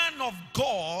man of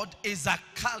God is a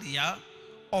carrier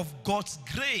of God's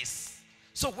grace.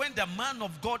 So when the man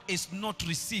of God is not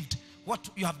received, what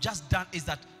you have just done is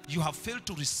that you have failed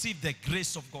to receive the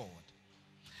grace of God.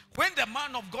 When the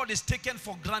man of God is taken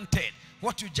for granted,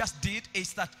 what you just did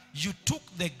is that you took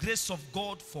the grace of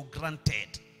God for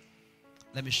granted.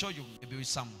 Let me show you maybe with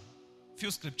some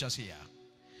few scriptures here.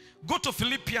 Go to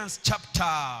Philippians chapter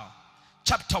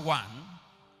 1.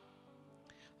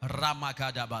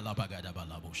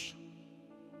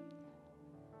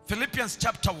 Philippians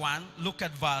chapter 1, look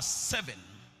at verse 7.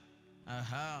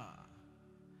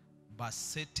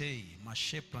 Basete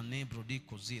masheprane brodi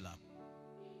kozila.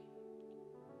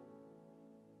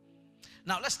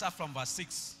 Now let's start from verse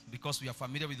 6 because we are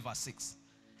familiar with verse 6.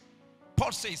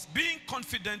 Paul says, being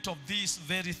confident of this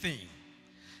very thing,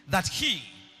 that he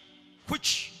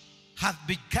which hath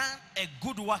begun a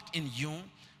good work in you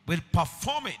will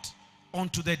perform it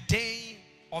unto the day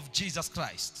of Jesus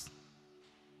Christ.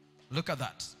 Look at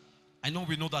that. I know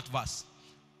we know that verse.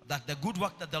 That the good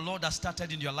work that the Lord has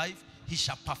started in your life, he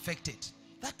shall perfect it.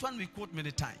 That one we quote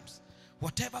many times.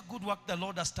 Whatever good work the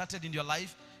Lord has started in your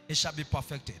life, it shall be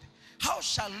perfected. How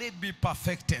shall it be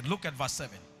perfected? Look at verse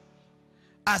 7.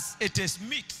 As it is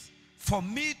meet for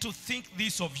me to think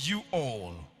this of you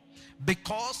all,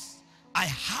 because I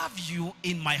have you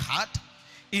in my heart,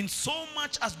 in so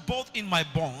much as both in my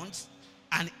bonds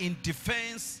and in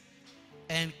defense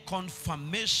and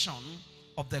confirmation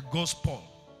of the gospel,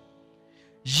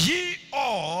 ye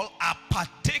all are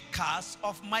partakers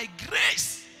of my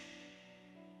grace.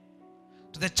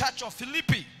 To the church of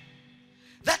Philippi,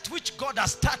 that which God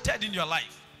has started in your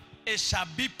life, it shall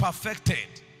be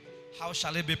perfected. How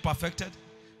shall it be perfected?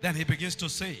 Then he begins to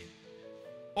say,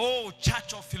 oh,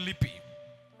 church of Philippi,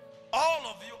 all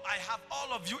of you, I have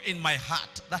all of you in my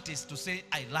heart. That is to say,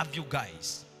 I love you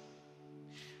guys.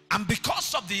 And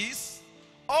because of this,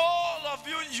 all of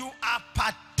you, you are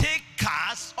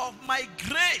partakers of my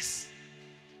grace.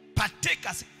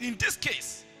 Partakers. In this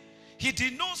case, he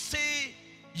did not say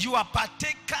you are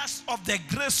partakers of the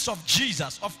grace of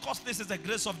Jesus. Of course, this is the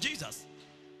grace of Jesus.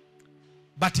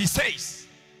 But he says,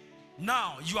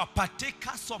 now you are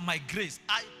partakers of my grace.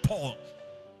 I, Paul,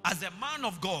 as a man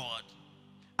of God,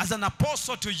 as an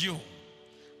apostle to you,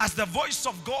 as the voice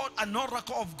of God, an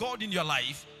oracle of God in your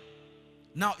life,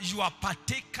 now you are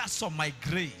partakers of my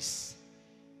grace.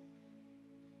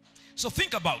 So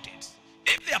think about it.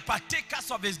 If they are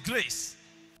partakers of his grace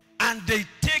and they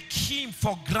take him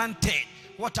for granted,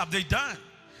 what have they done?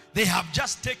 They have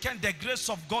just taken the grace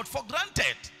of God for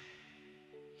granted.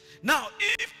 Now,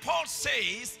 if Paul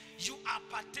says, you are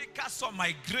partakers of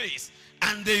my grace,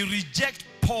 and they reject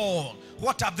Paul,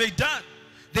 what have they done?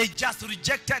 They just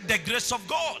rejected the grace of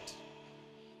God.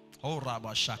 Oh, Rabba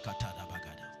Shakatada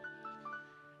Bagada.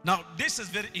 Now, this is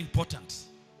very important.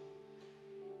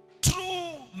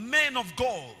 True men of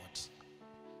God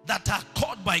that are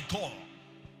called by God,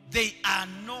 they are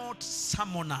not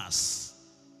summoners.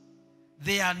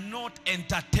 They are not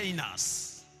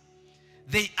entertainers.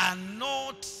 They are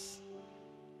not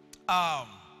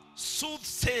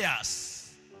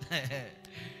soothsayers.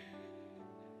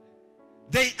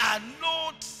 They are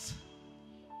not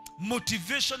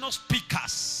motivational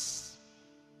speakers.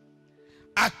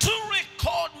 A truly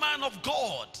called man of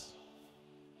God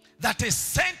that is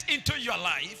sent into your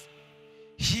life,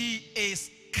 he is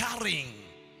carrying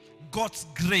God's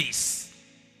grace.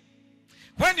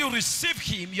 When you receive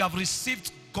him, you have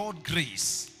received God's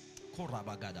grace.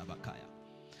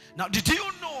 Now, did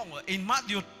you know in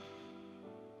Matthew,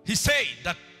 he said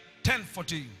that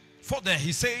 10:44 there,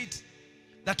 he said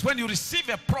that when you receive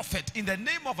a prophet in the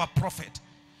name of a prophet,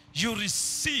 you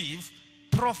receive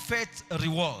prophet's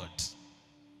reward.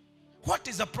 What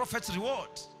is a prophet's reward?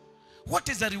 What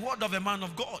is the reward of a man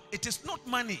of God? It is not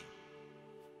money.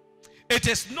 It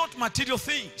is not material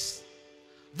things.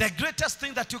 The greatest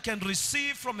thing that you can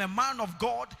receive from a man of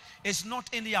God is not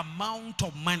any amount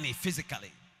of money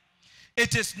physically.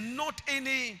 It is not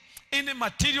any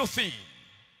material thing.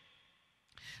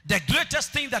 The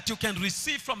greatest thing that you can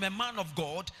receive from a man of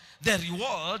God, the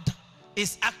reward,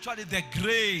 is actually the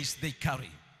grace they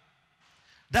carry.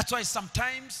 That's why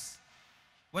sometimes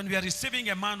when we are receiving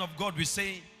a man of God, we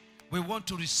say we want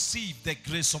to receive the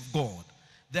grace of God.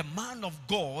 The man of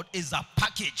God is a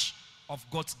package of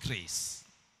God's grace.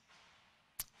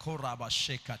 That's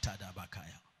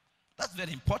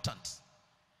very important.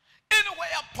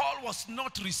 Anywhere Paul was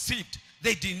not received,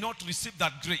 they did not receive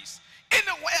that grace.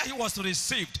 Anywhere he was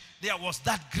received, there was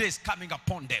that grace coming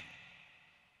upon them.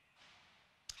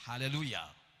 Hallelujah.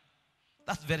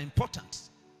 That's very important.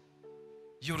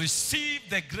 You receive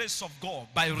the grace of God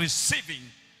by receiving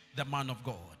the man of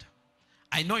God.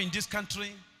 I know in this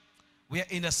country, we are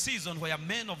in a season where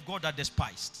men of God are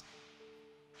despised.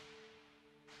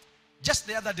 Just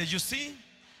the other day, you see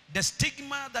the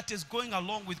stigma that is going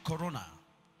along with corona.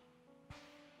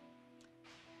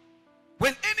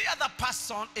 When any other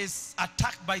person is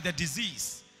attacked by the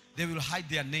disease, they will hide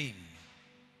their name.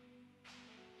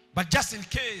 But just in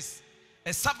case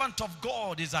a servant of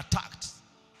God is attacked,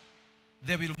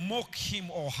 they will mock him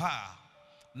or her,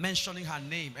 mentioning her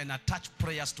name and attach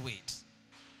prayers to it.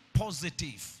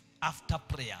 Positive after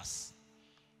prayers.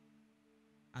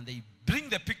 And they bring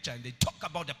the picture and they talk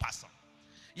about the person.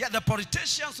 Yet the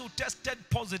politicians who tested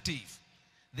positive,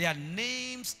 their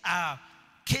names are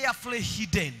carefully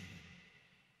hidden.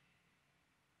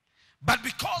 But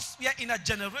because we are in a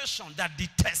generation that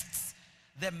detests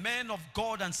the men of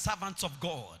God and servants of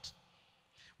God,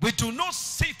 we do not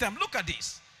see them. Look at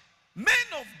this. Men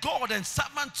of God and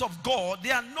servants of God,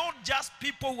 they are not just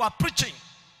people who are preaching.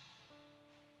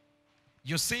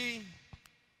 You see,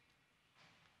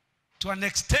 to an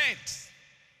extent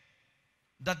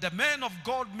that the men of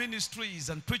God ministries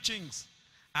and preachings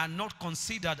are not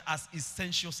considered as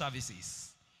essential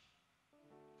services.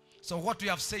 So what we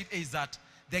have said is that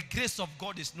the grace of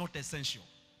God is not essential.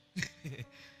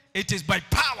 It is by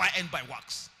power and by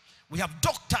works. We have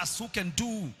doctors who can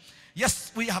do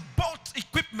Yes, we have bought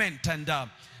equipment and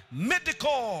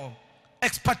medical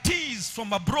expertise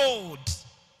from abroad.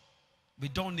 We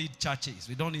don't need churches.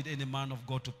 We don't need any man of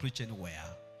God to preach anywhere.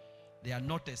 They are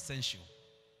not essential.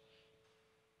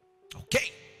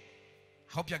 Okay.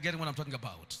 I hope you're getting what I'm talking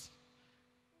about.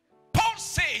 Paul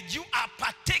said, you are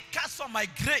partakers of my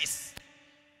grace.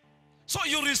 So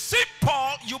you receive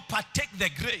Paul, you partake the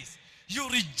grace. You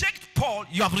reject Paul,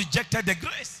 you have rejected the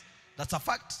grace. That's a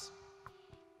fact.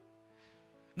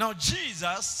 Now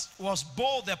Jesus was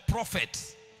both a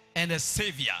prophet and a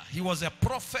savior. He was a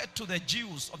prophet to the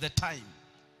Jews of the time,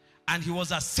 and he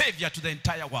was a savior to the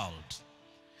entire world.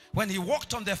 When he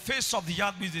walked on the face of the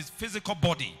earth with his physical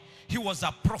body, he was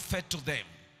a prophet to them,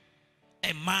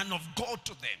 a man of God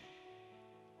to them.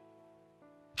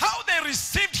 How they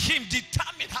received him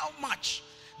determined how much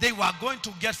they were going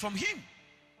to get from him.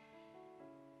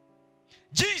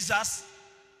 Jesus,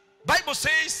 Bible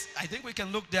says, I think we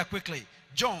can look there quickly.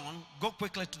 John, go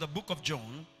quickly to the book of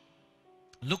John.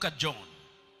 Look at John.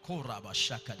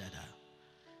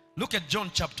 Look at John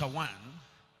chapter 1.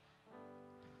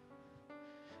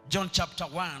 John chapter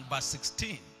 1 verse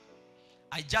 16.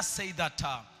 I just say that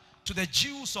to the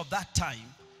Jews of that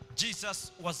time,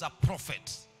 Jesus was a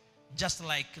prophet. Just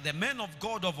like the men of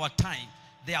God of our time,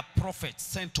 they are prophets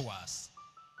sent to us.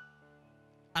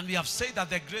 And we have said that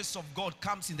the grace of God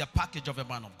comes in the package of a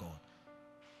man of God.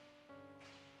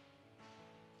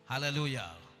 Hallelujah.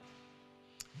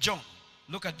 John,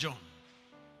 look at John.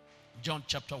 John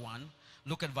chapter 1,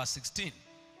 look at verse 16.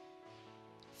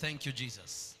 Thank you,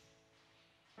 Jesus.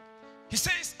 He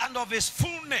says, and of his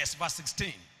fullness, verse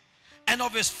 16, and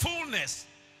of his fullness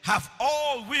have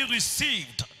all we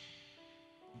received,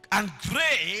 and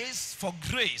grace for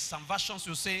grace. Some versions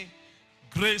will say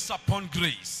grace upon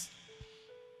grace.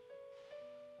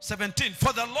 17,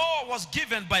 for the law was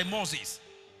given by Moses,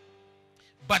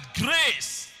 but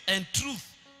grace and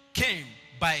truth came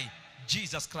by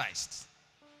Jesus Christ.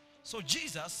 So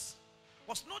Jesus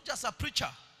was not just a preacher.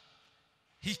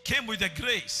 He came with the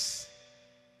grace.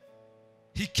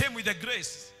 He came with the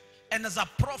grace. And as a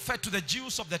prophet to the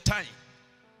Jews of the time,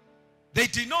 they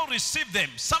did not receive them.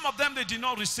 Some of them, they did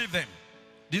not receive them.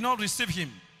 Did not receive him.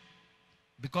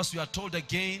 Because we are told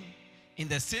again in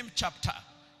the same chapter,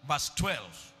 verse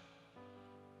 12.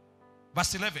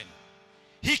 Verse 11.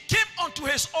 He came unto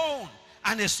his own,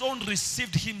 and his own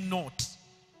received him not.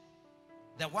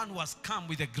 The one who has come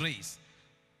with the grace.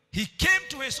 He came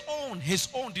to his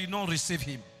own did not receive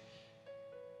him.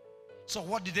 So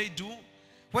what did they do?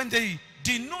 When they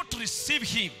did not receive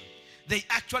him, they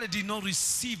actually did not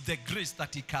receive the grace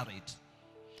that he carried.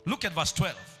 Look at verse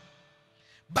 12.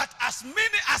 But as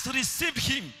many as received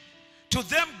him, to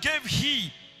them gave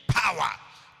he power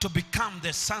to become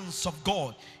the sons of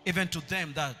God, even to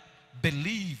them that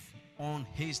believe on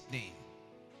his name.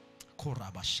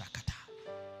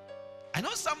 I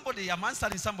know somebody, I'm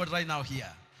answering somebody right now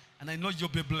here, and I know you'll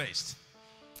be blessed,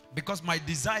 because my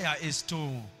desire is to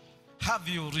have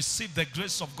you receive the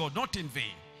grace of God, not in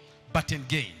vain, but in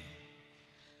gain.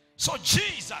 So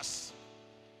Jesus,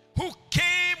 who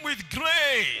came with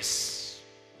grace,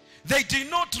 they did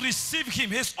not receive him.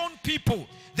 His own people,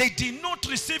 they did not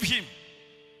receive him.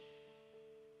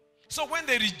 So when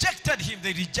they rejected him,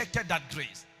 they rejected that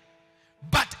grace.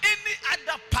 But any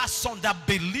other person that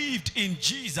believed in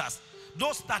Jesus,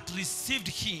 those that received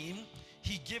him,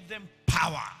 he gave them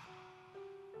power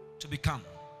to become.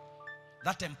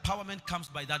 That empowerment comes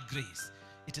by that grace.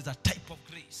 It is a type of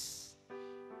grace.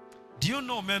 Do you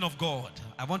know, men of God?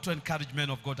 I want to encourage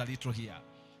men of God a little here.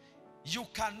 You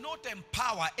cannot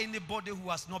empower anybody who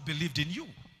has not believed in you.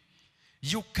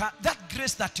 That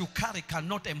grace that you carry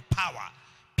cannot empower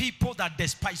people that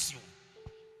despise you.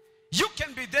 You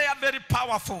can be there very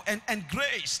powerful and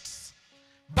graced,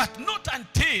 but not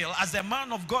until as a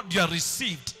man of God you are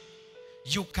received,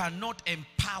 you cannot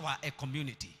empower a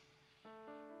community.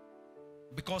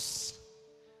 Because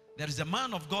there is a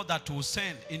man of God that will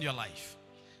send in your life.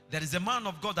 There is a man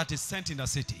of God that is sent in a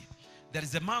city. There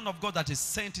is a man of God that is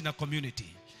sent in a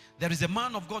community. There is a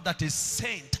man of God that is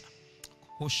sent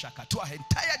to an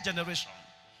entire generation.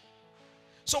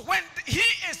 So when he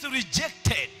is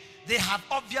rejected, they have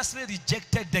obviously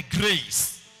rejected the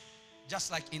grace. Just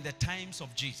like in the times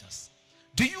of Jesus.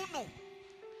 Do you know?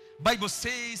 Bible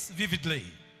says vividly,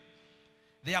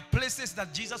 there are places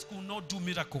that Jesus could not do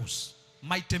miracles,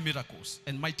 mighty miracles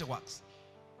and mighty works.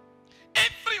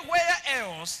 Everywhere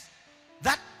else,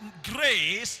 that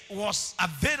grace was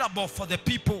available for the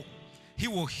people. He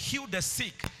will heal the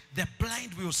sick, the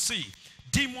blind will see,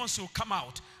 demons will come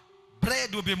out,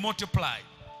 bread will be multiplied.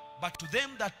 But to them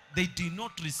that they did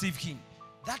not receive him,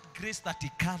 that grace that he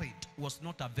carried was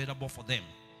not available for them.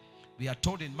 We are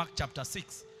told in Mark chapter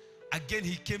 6, again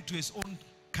he came to his own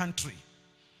country,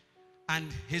 and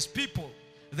his people,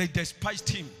 they despised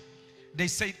him. They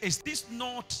said, is this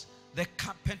not the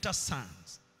carpenter's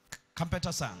sons?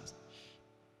 Carpenter's sons.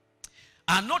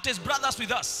 Are not his brothers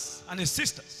with us and his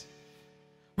sisters?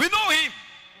 We know him.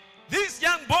 This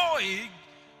young boy,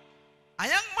 a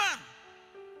young man,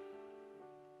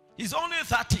 he's only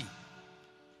 30.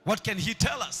 What can he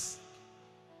tell us?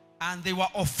 And they were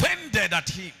offended at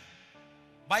him.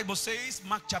 Bible says,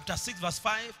 Mark chapter 6 verse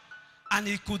 5, and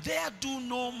he could there do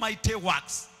no mighty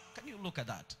works. Can you look at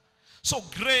that? So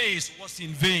grace was in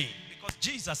vain, because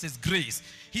Jesus is grace.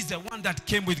 He's the one that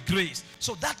came with grace.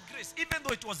 So that grace, even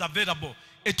though it was available,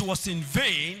 it was in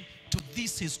vain to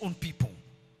these his own people.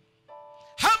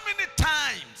 How many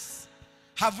times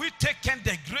have we taken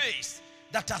the grace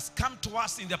that has come to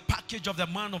us in the package of the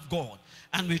man of God,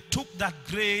 and we took that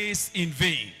grace in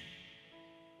vain?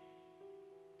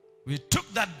 We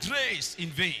took that grace in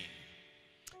vain.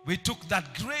 We took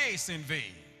that grace in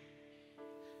vain.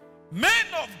 Men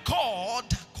of God,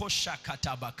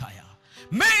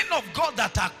 men of God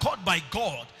that are called by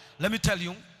God, let me tell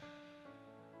you,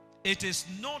 it is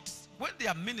not when they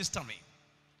are ministering,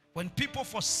 when people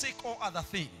forsake all other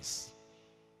things,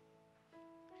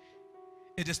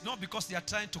 it is not because they are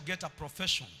trying to get a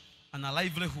profession and a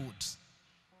livelihood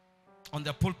on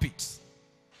the pulpit.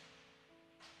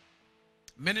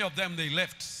 Many of them, they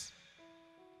left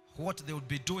what they would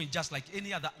be doing just like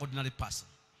any other ordinary person,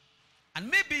 and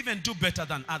maybe even do better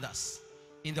than others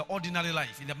in the ordinary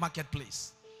life, in the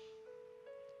marketplace.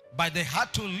 But they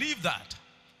had to leave that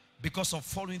because of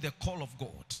following the call of God.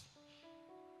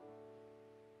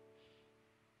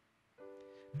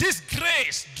 This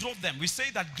grace drove them. We say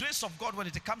that grace of God, when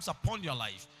it comes upon your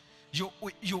life, you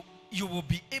will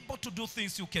be able to do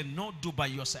things you cannot do by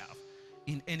yourself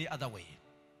in any other way.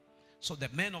 So the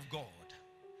men of God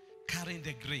carrying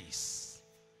the grace,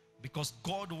 because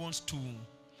God wants to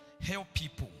help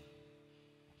people.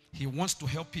 He wants to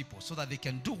help people so that they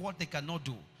can do what they cannot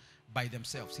do by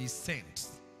themselves. He sent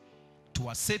to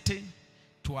a city,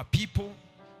 to a people,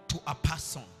 to a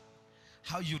person.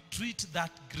 How you treat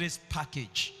that grace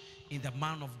package in the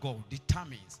man of God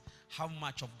determines how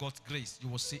much of God's grace you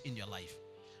will see in your life.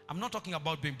 I'm not talking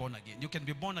about being born again. You can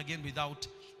be born again without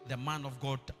the man of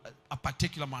God, a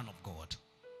particular man of God.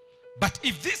 But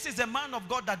if this is a man of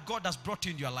God that God has brought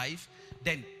in your life,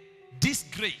 then this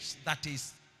grace that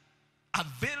is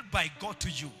availed by God to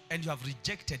you and you have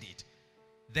rejected it,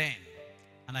 then,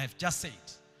 and I have just said,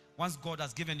 once God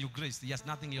has given you grace, he has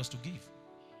nothing else to give.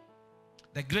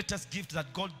 The greatest gift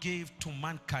that God gave to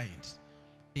mankind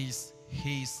is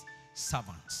his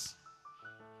servants.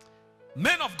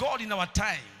 Men of God in our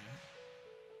time,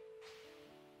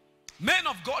 men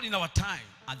of God in our time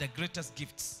are the greatest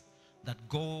gifts that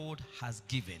God has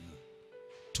given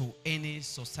to any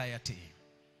society.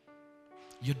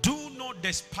 You do not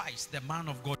despise the man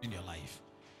of God in your life.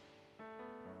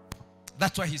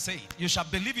 That's why he said, you shall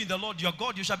believe in the Lord your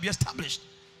God, you shall be established.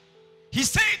 He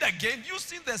said again,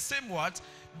 using the same words,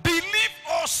 believe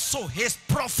also his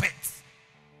prophets.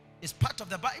 It's part of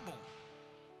the Bible.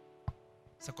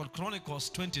 2 Chronicles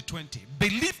 20:20.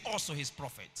 Believe also his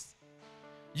prophets.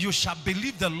 You shall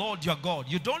believe the Lord your God.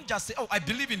 You don't just say, oh, I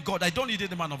believe in God, I don't need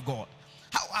any man of God.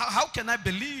 How can I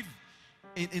believe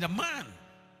in a man?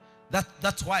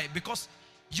 That's why, because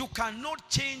you cannot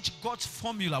change God's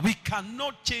formula. We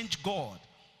cannot change God.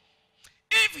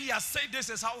 If he has said this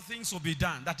is how things will be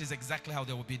done, that is exactly how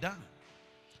they will be done.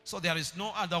 So there is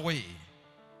no other way.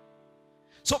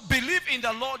 So believe in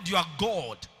the Lord your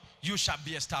God, you shall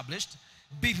be established.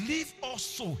 Believe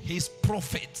also his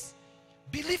prophets.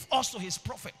 Believe also his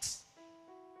prophets.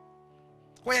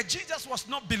 Where Jesus was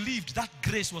not believed, that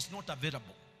grace was not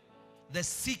available. The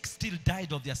sick still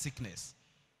died of their sickness.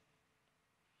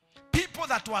 People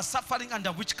that were suffering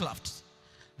under witchcraft,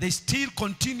 they still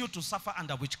continue to suffer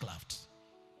under witchcraft.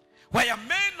 Where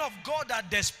men of God are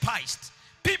despised,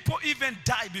 people even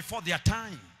die before their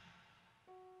time.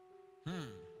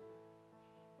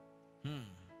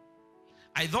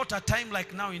 I thought a time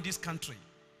like now in this country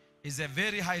is a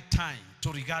very high time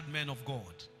to regard men of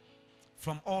God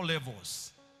from all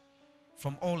levels.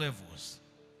 From all levels.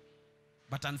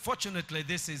 But unfortunately,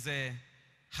 this is the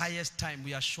highest time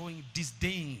we are showing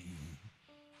disdain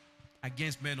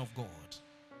against men of God.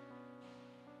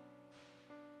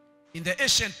 In the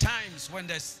ancient times,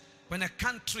 when a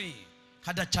country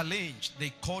had a challenge,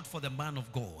 they called for the man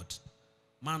of God.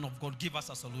 Man of God, give us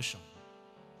a solution.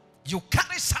 You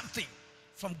carry something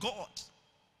from God.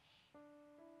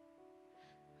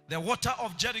 The water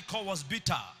of Jericho was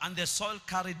bitter, and the soil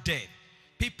carried death.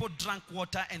 People drank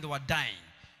water and they were dying.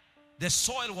 The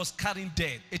soil was carrying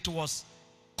death. It was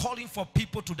calling for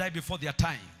people to die before their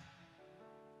time.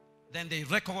 Then they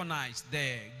recognized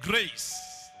the grace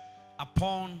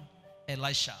upon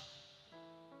Elisha.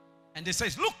 And they say,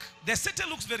 look, the city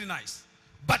looks very nice,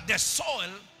 but the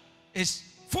soil is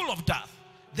full of death.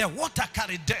 The water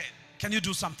carried death. Can you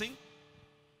do something?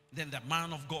 Then the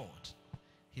man of God,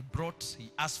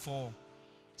 he asked for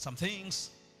some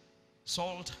things,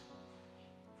 salt,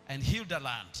 and healed the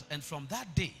land. And from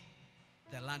that day,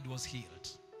 the land was healed.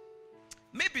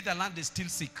 Maybe the land is still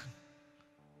sick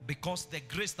because the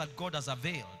grace that God has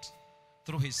availed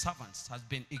through his servants has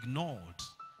been ignored,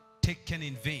 taken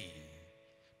in vain,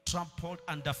 trampled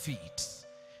under feet,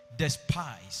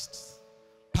 despised,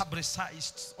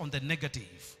 publicized on the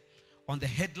negative, on the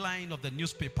headline of the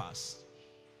newspapers,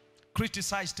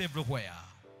 criticized everywhere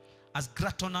as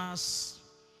gluttonous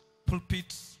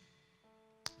pulpit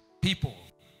people.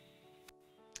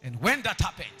 And when that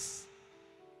happens,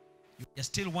 you're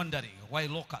still wondering why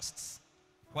locusts,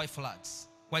 why floods,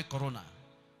 why corona,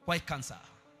 why cancer,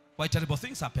 why terrible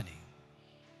things happening.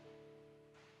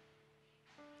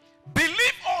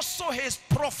 Believe also his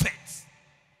prophets,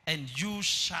 and you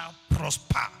shall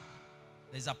prosper.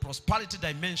 There's a prosperity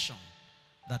dimension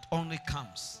that only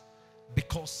comes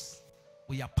because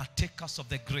we are partakers of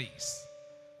the grace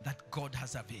that God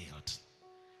has availed.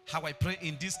 How I pray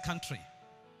in this country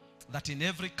that in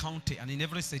every county and in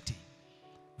every city,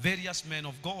 various men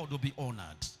of God will be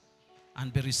honored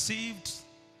and be received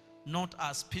not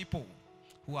as people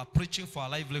who are preaching for a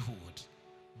livelihood,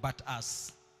 but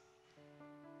as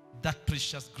that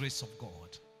precious grace of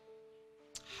God.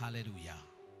 Hallelujah.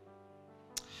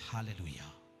 Hallelujah.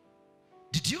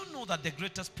 Did you know that the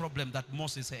greatest problem that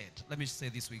Moses had, let me say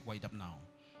this week wide up now.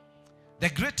 The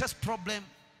greatest problem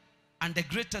and the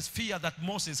greatest fear that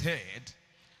Moses had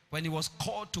when he was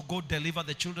called to go deliver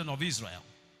the children of Israel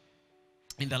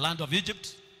in the land of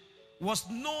Egypt was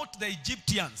not the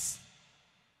Egyptians,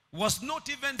 was not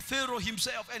even Pharaoh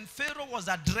himself. And Pharaoh was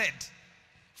a dread.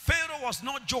 Pharaoh was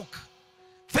no joke.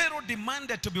 Pharaoh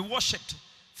demanded to be worshipped.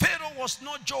 Pharaoh was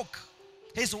no joke.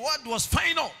 His word was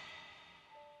final.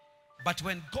 But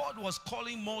when God was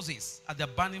calling Moses at the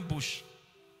burning bush,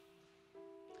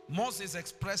 Moses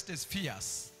expressed his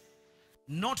fears.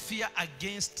 Not fear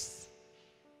against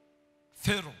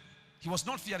Pharaoh. He was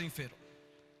not fearing Pharaoh.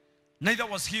 Neither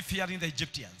was he fearing the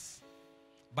Egyptians.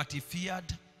 But he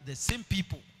feared the same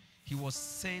people he was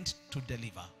sent to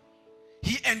deliver.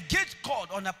 He engaged God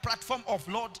on a platform of,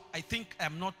 Lord, I think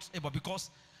I'm not able,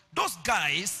 because those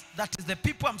guys, that is the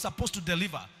people I'm supposed to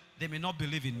deliver, they may not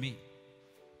believe in me.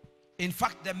 In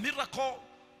fact, the miracle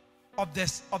of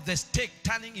the stake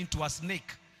turning into a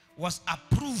snake was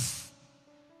a proof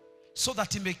so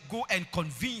that he may go and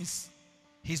convince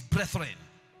his brethren.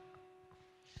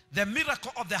 The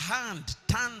miracle of the hand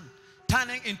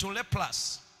turning into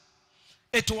lepers,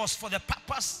 it was for the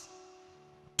purpose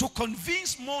to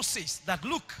convince Moses that,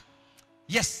 look,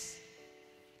 yes,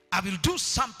 I will do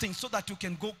something so that you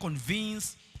can go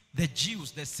convince the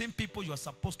Jews, the same people you are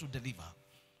supposed to deliver.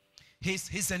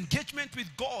 His engagement with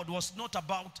God was not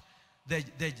about the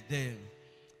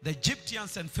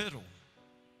Egyptians and Pharaoh.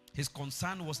 His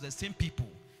concern was the same people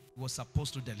he was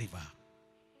supposed to deliver.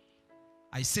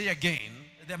 I say again,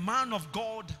 the man of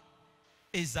God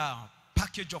is a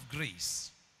package of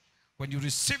grace. When you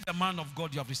receive the man of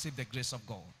God, you have received the grace of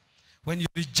God. When you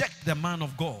reject the man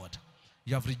of God,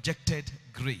 you have rejected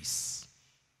grace.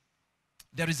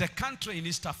 There is a country in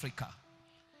East Africa.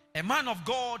 A man of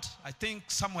God, I think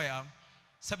somewhere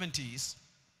 70s,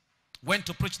 went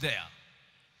to preach there.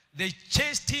 They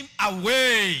chased him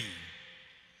away.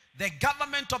 The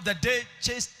government of the day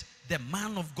chased the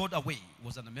man of God away. He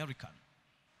was an American.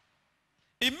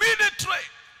 Immediately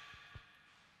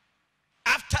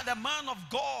after the man of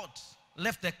God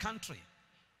left the country,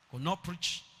 could not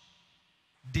preach,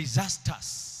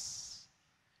 disasters,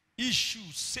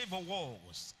 issues, civil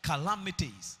wars,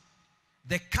 calamities.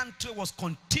 The country was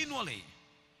continually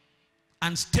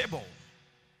unstable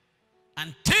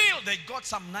until they got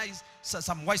some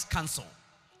wise counsel.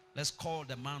 Let's call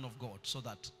the man of God so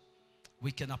that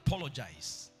we can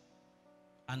apologize.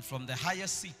 And from the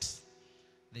highest seat,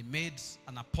 they made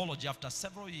an apology after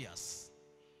several years.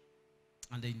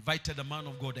 And they invited the man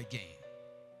of God again.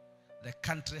 The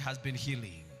country has been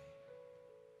healing.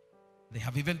 They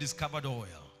have even discovered oil.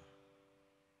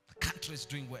 The country is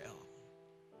doing well.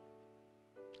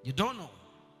 You don't know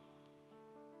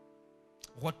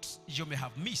what you may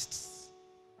have missed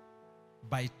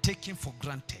by taking for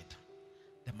granted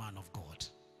the man of God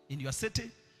in your city,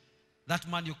 That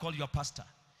man you call your pastor.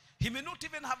 He may not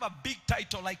even have a big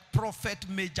title like prophet,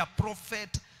 major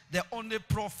prophet, the only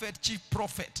prophet, chief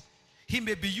prophet. He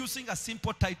may be using a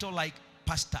simple title like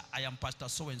pastor. I am pastor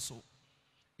so and so.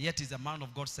 Yet he's a man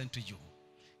of God sent to you.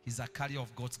 He's a carrier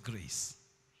of God's grace.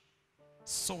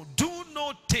 So do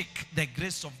not take the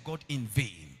grace of God in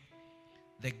vain.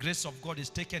 The grace of God is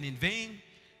taken in vain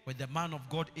when the man of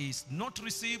God is not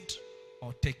received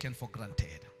or taken for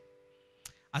granted.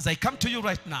 As I come to you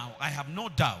right now, I have no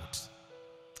doubt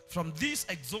from this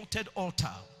exalted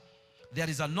altar, there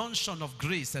is an unction of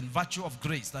grace and virtue of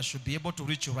grace that should be able to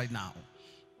reach you right now.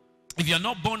 If you are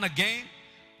not born again,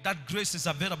 that grace is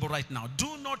available right now.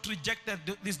 Do not reject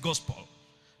this gospel.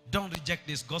 Don't reject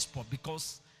this gospel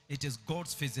because it is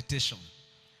God's visitation.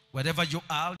 Wherever you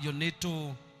are, you need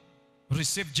to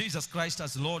receive Jesus Christ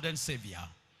as Lord and Savior.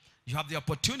 You have the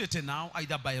opportunity now,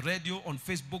 either by radio, on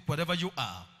Facebook, wherever you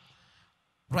are,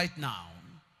 right now.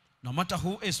 No matter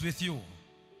who is with you,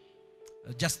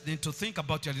 just need to think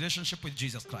about your relationship with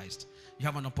Jesus Christ. You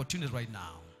have an opportunity right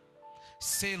now.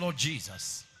 Say, Lord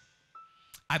Jesus,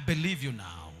 I believe you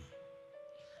now.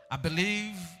 I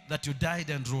believe that you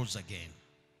died and rose again.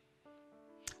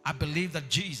 I believe that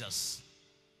Jesus,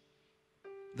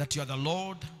 that you are the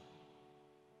Lord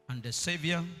and the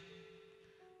Savior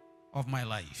of my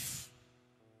life.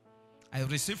 I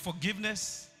receive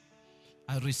forgiveness.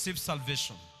 I receive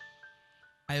salvation.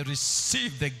 I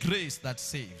receive the grace that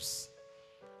saves.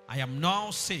 I am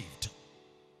now saved.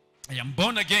 I am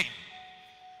born again.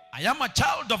 I am a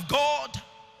child of God.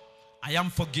 I am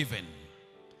forgiven.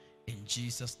 In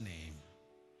Jesus' name.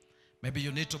 Maybe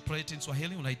you need to pray it in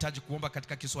Swahili. Unahitaji kuomba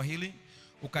katika Kiswahili.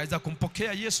 Ukaweza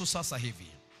kumpokea Yesu sasa hivi.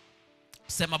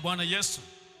 Sema, Bwana Yesu,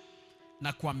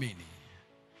 na kuamini.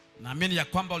 Naamini ya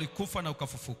kwamba ulikufa na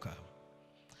ukafufuka.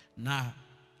 Na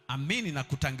amini na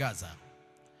kutangaza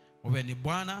wewe ni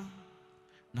Bwana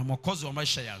na Mwokozi wa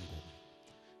maisha yangu.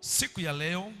 Siku ya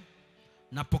leo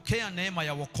napokea neema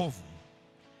ya wokovu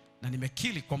na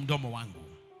nimekiri kwa mdomo wangu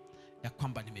ya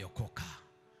kwamba nimeokoka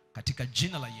katika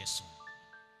jina la Yesu.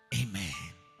 Amen.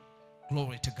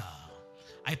 Glory to God.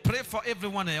 I pray for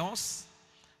everyone else,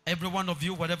 every one of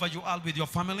you, wherever you are with your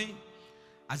family.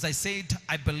 As I said,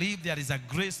 I believe there is a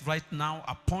grace right now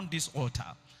upon this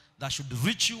altar that should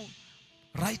reach you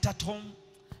right at home,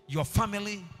 your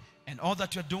family, and all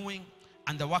that you're doing,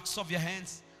 and the works of your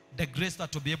hands, the grace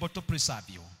that will be able to preserve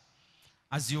you.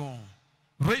 As you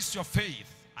raise your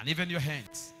faith and even your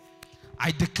hands,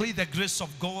 I declare the grace of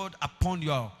God upon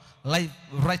your life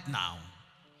right now.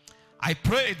 I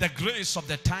pray the grace of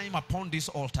the time upon this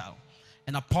altar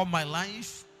and upon my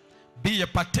life. Be a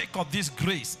partaker of this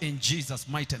grace in Jesus'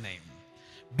 mighty name.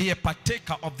 Be a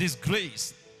partaker of this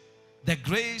grace, the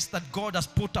grace that God has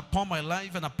put upon my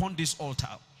life and upon this altar.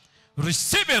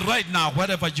 Receive it right now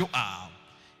wherever you are.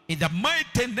 In the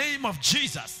mighty name of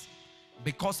Jesus,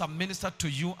 because I ministered to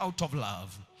you out of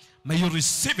love, may you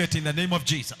receive it in the name of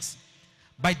Jesus.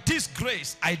 By this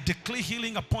grace, I declare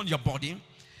healing upon your body.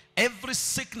 Every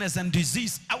sickness and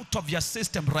disease out of your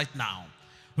system right now.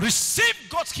 Receive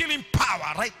God's healing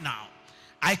power right now.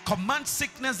 I command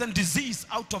sickness and disease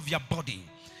out of your body,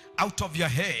 out of your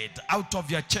head, out of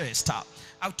your chest,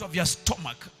 out of your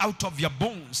stomach, out of your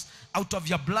bones, out of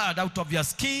your blood, out of your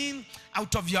skin,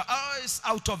 out of your eyes,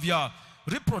 out of your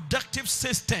reproductive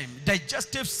system,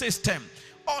 digestive system,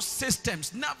 all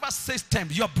systems, nervous system,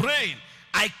 your brain.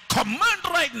 I command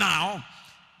right now,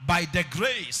 by the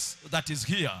grace that is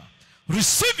here,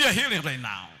 receive your healing right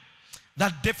now.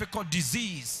 That difficult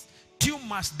disease,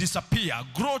 tumors disappear,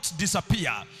 growths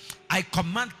disappear. I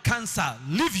command cancer,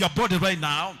 leave your body right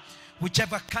now.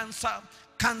 Whichever cancer,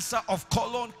 cancer of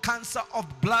colon, cancer of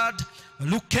blood,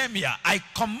 leukemia, I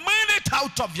command it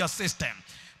out of your system.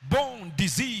 Bone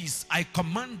disease, I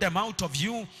command them out of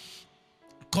you.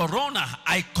 Corona,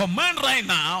 I command right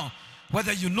now,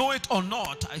 whether you know it or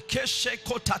not.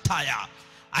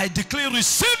 I declare,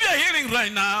 receive your healing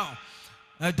right now.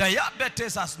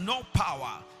 Diabetes has no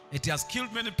power. It has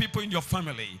killed many people in your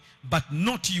family, but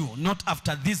not you, not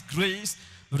after this grace.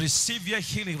 Receive your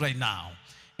healing right now.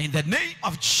 In the name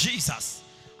of Jesus,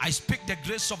 I speak the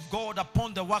grace of God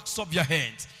upon the works of your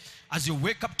hands. As you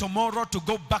wake up tomorrow to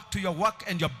go back to your work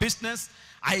and your business,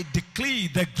 I declare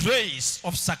the grace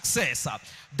of success,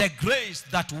 the grace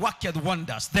that worketh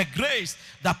wonders, the grace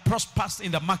that prospers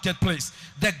in the marketplace,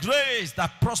 the grace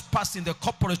that prospers in the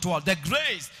corporate world, the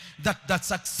grace that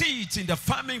succeeds in the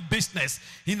farming business.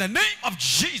 In the name of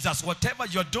Jesus, whatever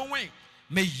you're doing,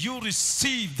 may you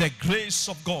receive the grace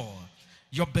of God.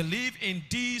 You believe in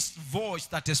this voice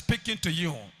that is speaking to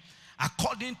you.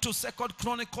 According to 2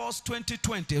 Chronicles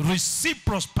 20:20, receive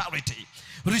prosperity.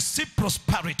 Receive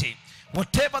prosperity.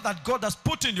 Whatever that God has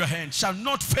put in your hand shall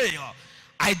not fail.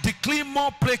 I declare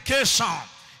multiplication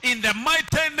in the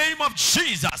mighty name of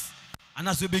Jesus. And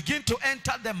as we begin to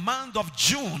enter the month of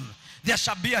June, there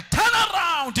shall be a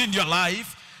turnaround in your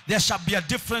life. There shall be a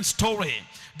different story.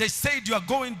 They said you are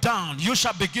going down, you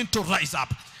shall begin to rise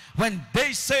up. When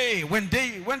they say, when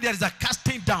there is a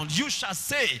casting down, you shall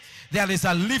say there is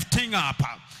a lifting up.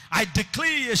 I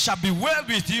declare it shall be well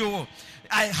with you.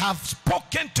 I have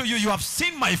spoken to you. You have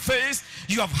seen my face.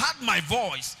 You have heard my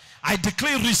voice. I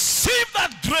declare, receive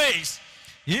that grace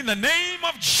in the name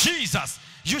of Jesus.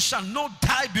 You shall not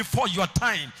die before your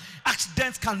time.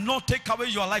 Accidents cannot take away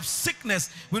your life. Sickness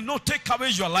will not take away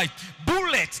your life.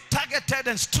 Bullets, targeted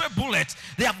and stray bullets,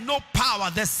 they have no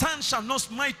power. The sun shall not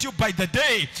smite you by the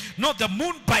day, nor the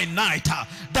moon by night.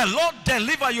 The Lord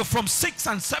deliver you from 6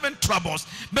 and 7 troubles.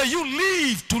 May you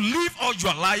live to live all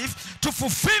your life, to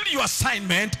fulfill your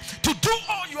assignment, to do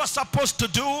all you are supposed to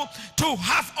do, to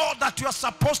have all that you are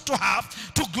supposed to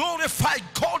have, to glorify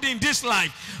God in this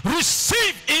life.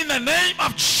 Receive in the name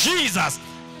of Jesus.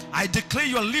 I declare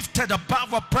you are lifted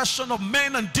above oppression of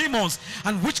men and demons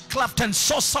and witchcraft and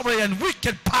sorcery and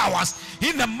wicked powers.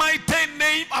 In the mighty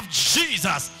name of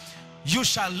Jesus, you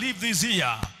shall live this year.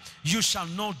 You shall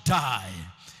not die.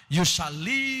 You shall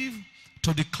live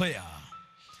to declare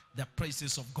the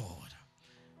praises of God.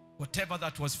 Whatever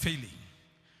that was failing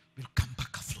will come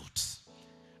back afloat.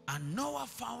 And Noah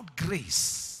found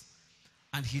grace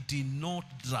and he did not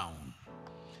drown.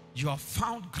 You have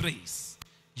found grace.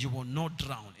 You will not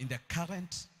drown in the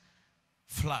current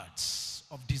floods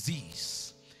of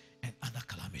disease and other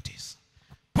calamities.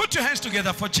 Put your hands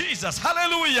together for Jesus.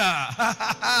 Hallelujah.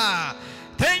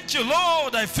 Thank you,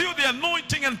 Lord. I feel the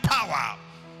anointing and power.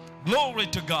 Glory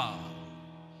to God.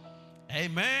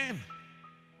 Amen.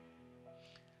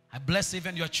 I bless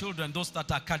even your children, those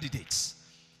that are candidates.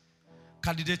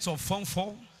 Candidates of Form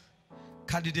 4,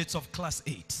 candidates of Class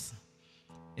 8.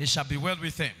 It shall be well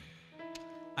with them.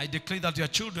 I declare that your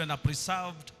children are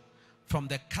preserved from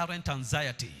the current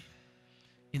anxiety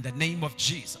in the name of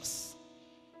Jesus.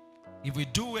 If we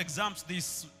do exams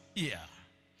this year,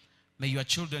 may your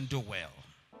children do well.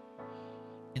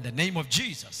 In the name of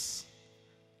Jesus.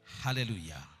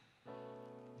 Hallelujah.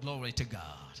 Glory to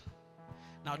God.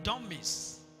 Now don't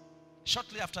miss.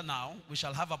 Shortly after now, we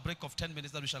shall have a break of 10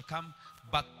 minutes that we shall come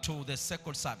back to the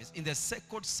second service. In the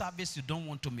second service, you don't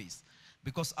want to miss,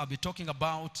 because I'll be talking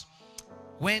about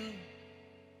when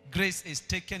grace is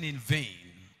taken in vain,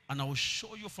 and I will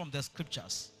show you from the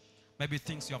scriptures maybe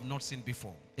things you have not seen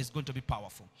before. It's going to be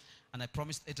powerful, and I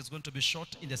promise it is going to be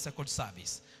short in the second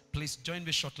service. Please join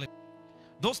me shortly.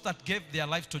 Those that gave their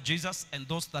life to Jesus and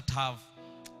those that have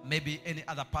maybe any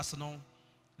other personal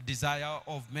desire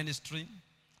of ministry,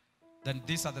 then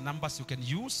these are the numbers you can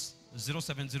use: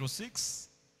 0706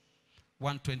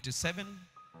 127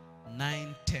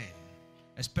 910.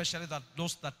 Especially that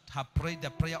those that have prayed the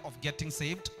prayer of getting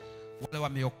saved, wale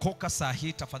wameokoka saa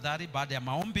hii, tafadhali baada ya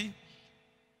maombi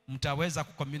mtaweza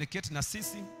kucommunicate na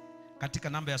sisi katika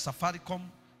namba ya Safaricom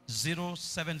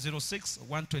 0706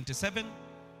 127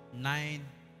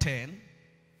 910.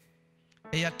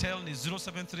 Airtel ni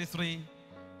 0733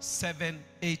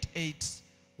 788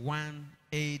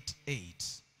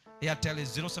 188. Airtel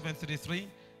is 0733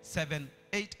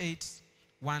 788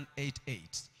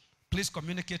 188. Please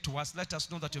communicate to us. Let us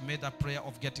know that you made that prayer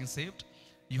of getting saved.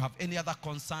 You have any other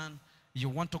concern you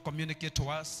want to communicate to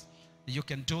us, you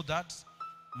can do that.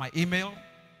 My email,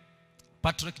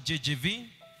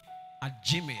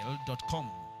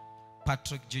 patrickggv@gmail.com.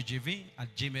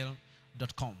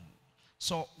 patrickggv@gmail.com.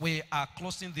 So we are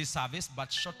closing this service,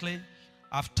 but shortly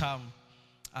after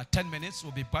 10 minutes,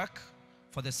 we'll be back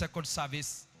for the second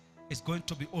service. It's going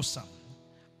to be awesome.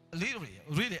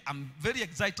 Really, I'm very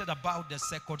excited about the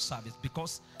second service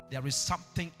because there is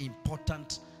something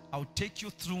important. I'll take you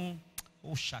through.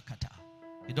 Oh, Shakata.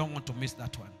 You don't want to miss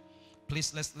that one.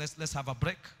 Please, let's have a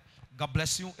break. God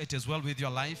bless you. It is well with your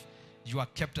life. You are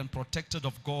kept and protected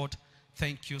of God.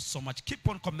 Thank you so much. Keep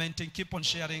on commenting. Keep on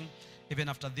sharing. Even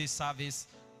after this service,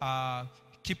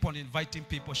 keep on inviting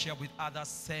people. Share with others.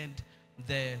 Send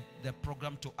the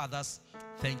program to others.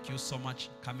 Thank you so much.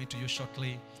 Coming to you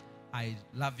shortly. I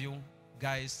love you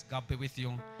guys. God be with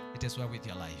you. It is well with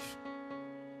your life.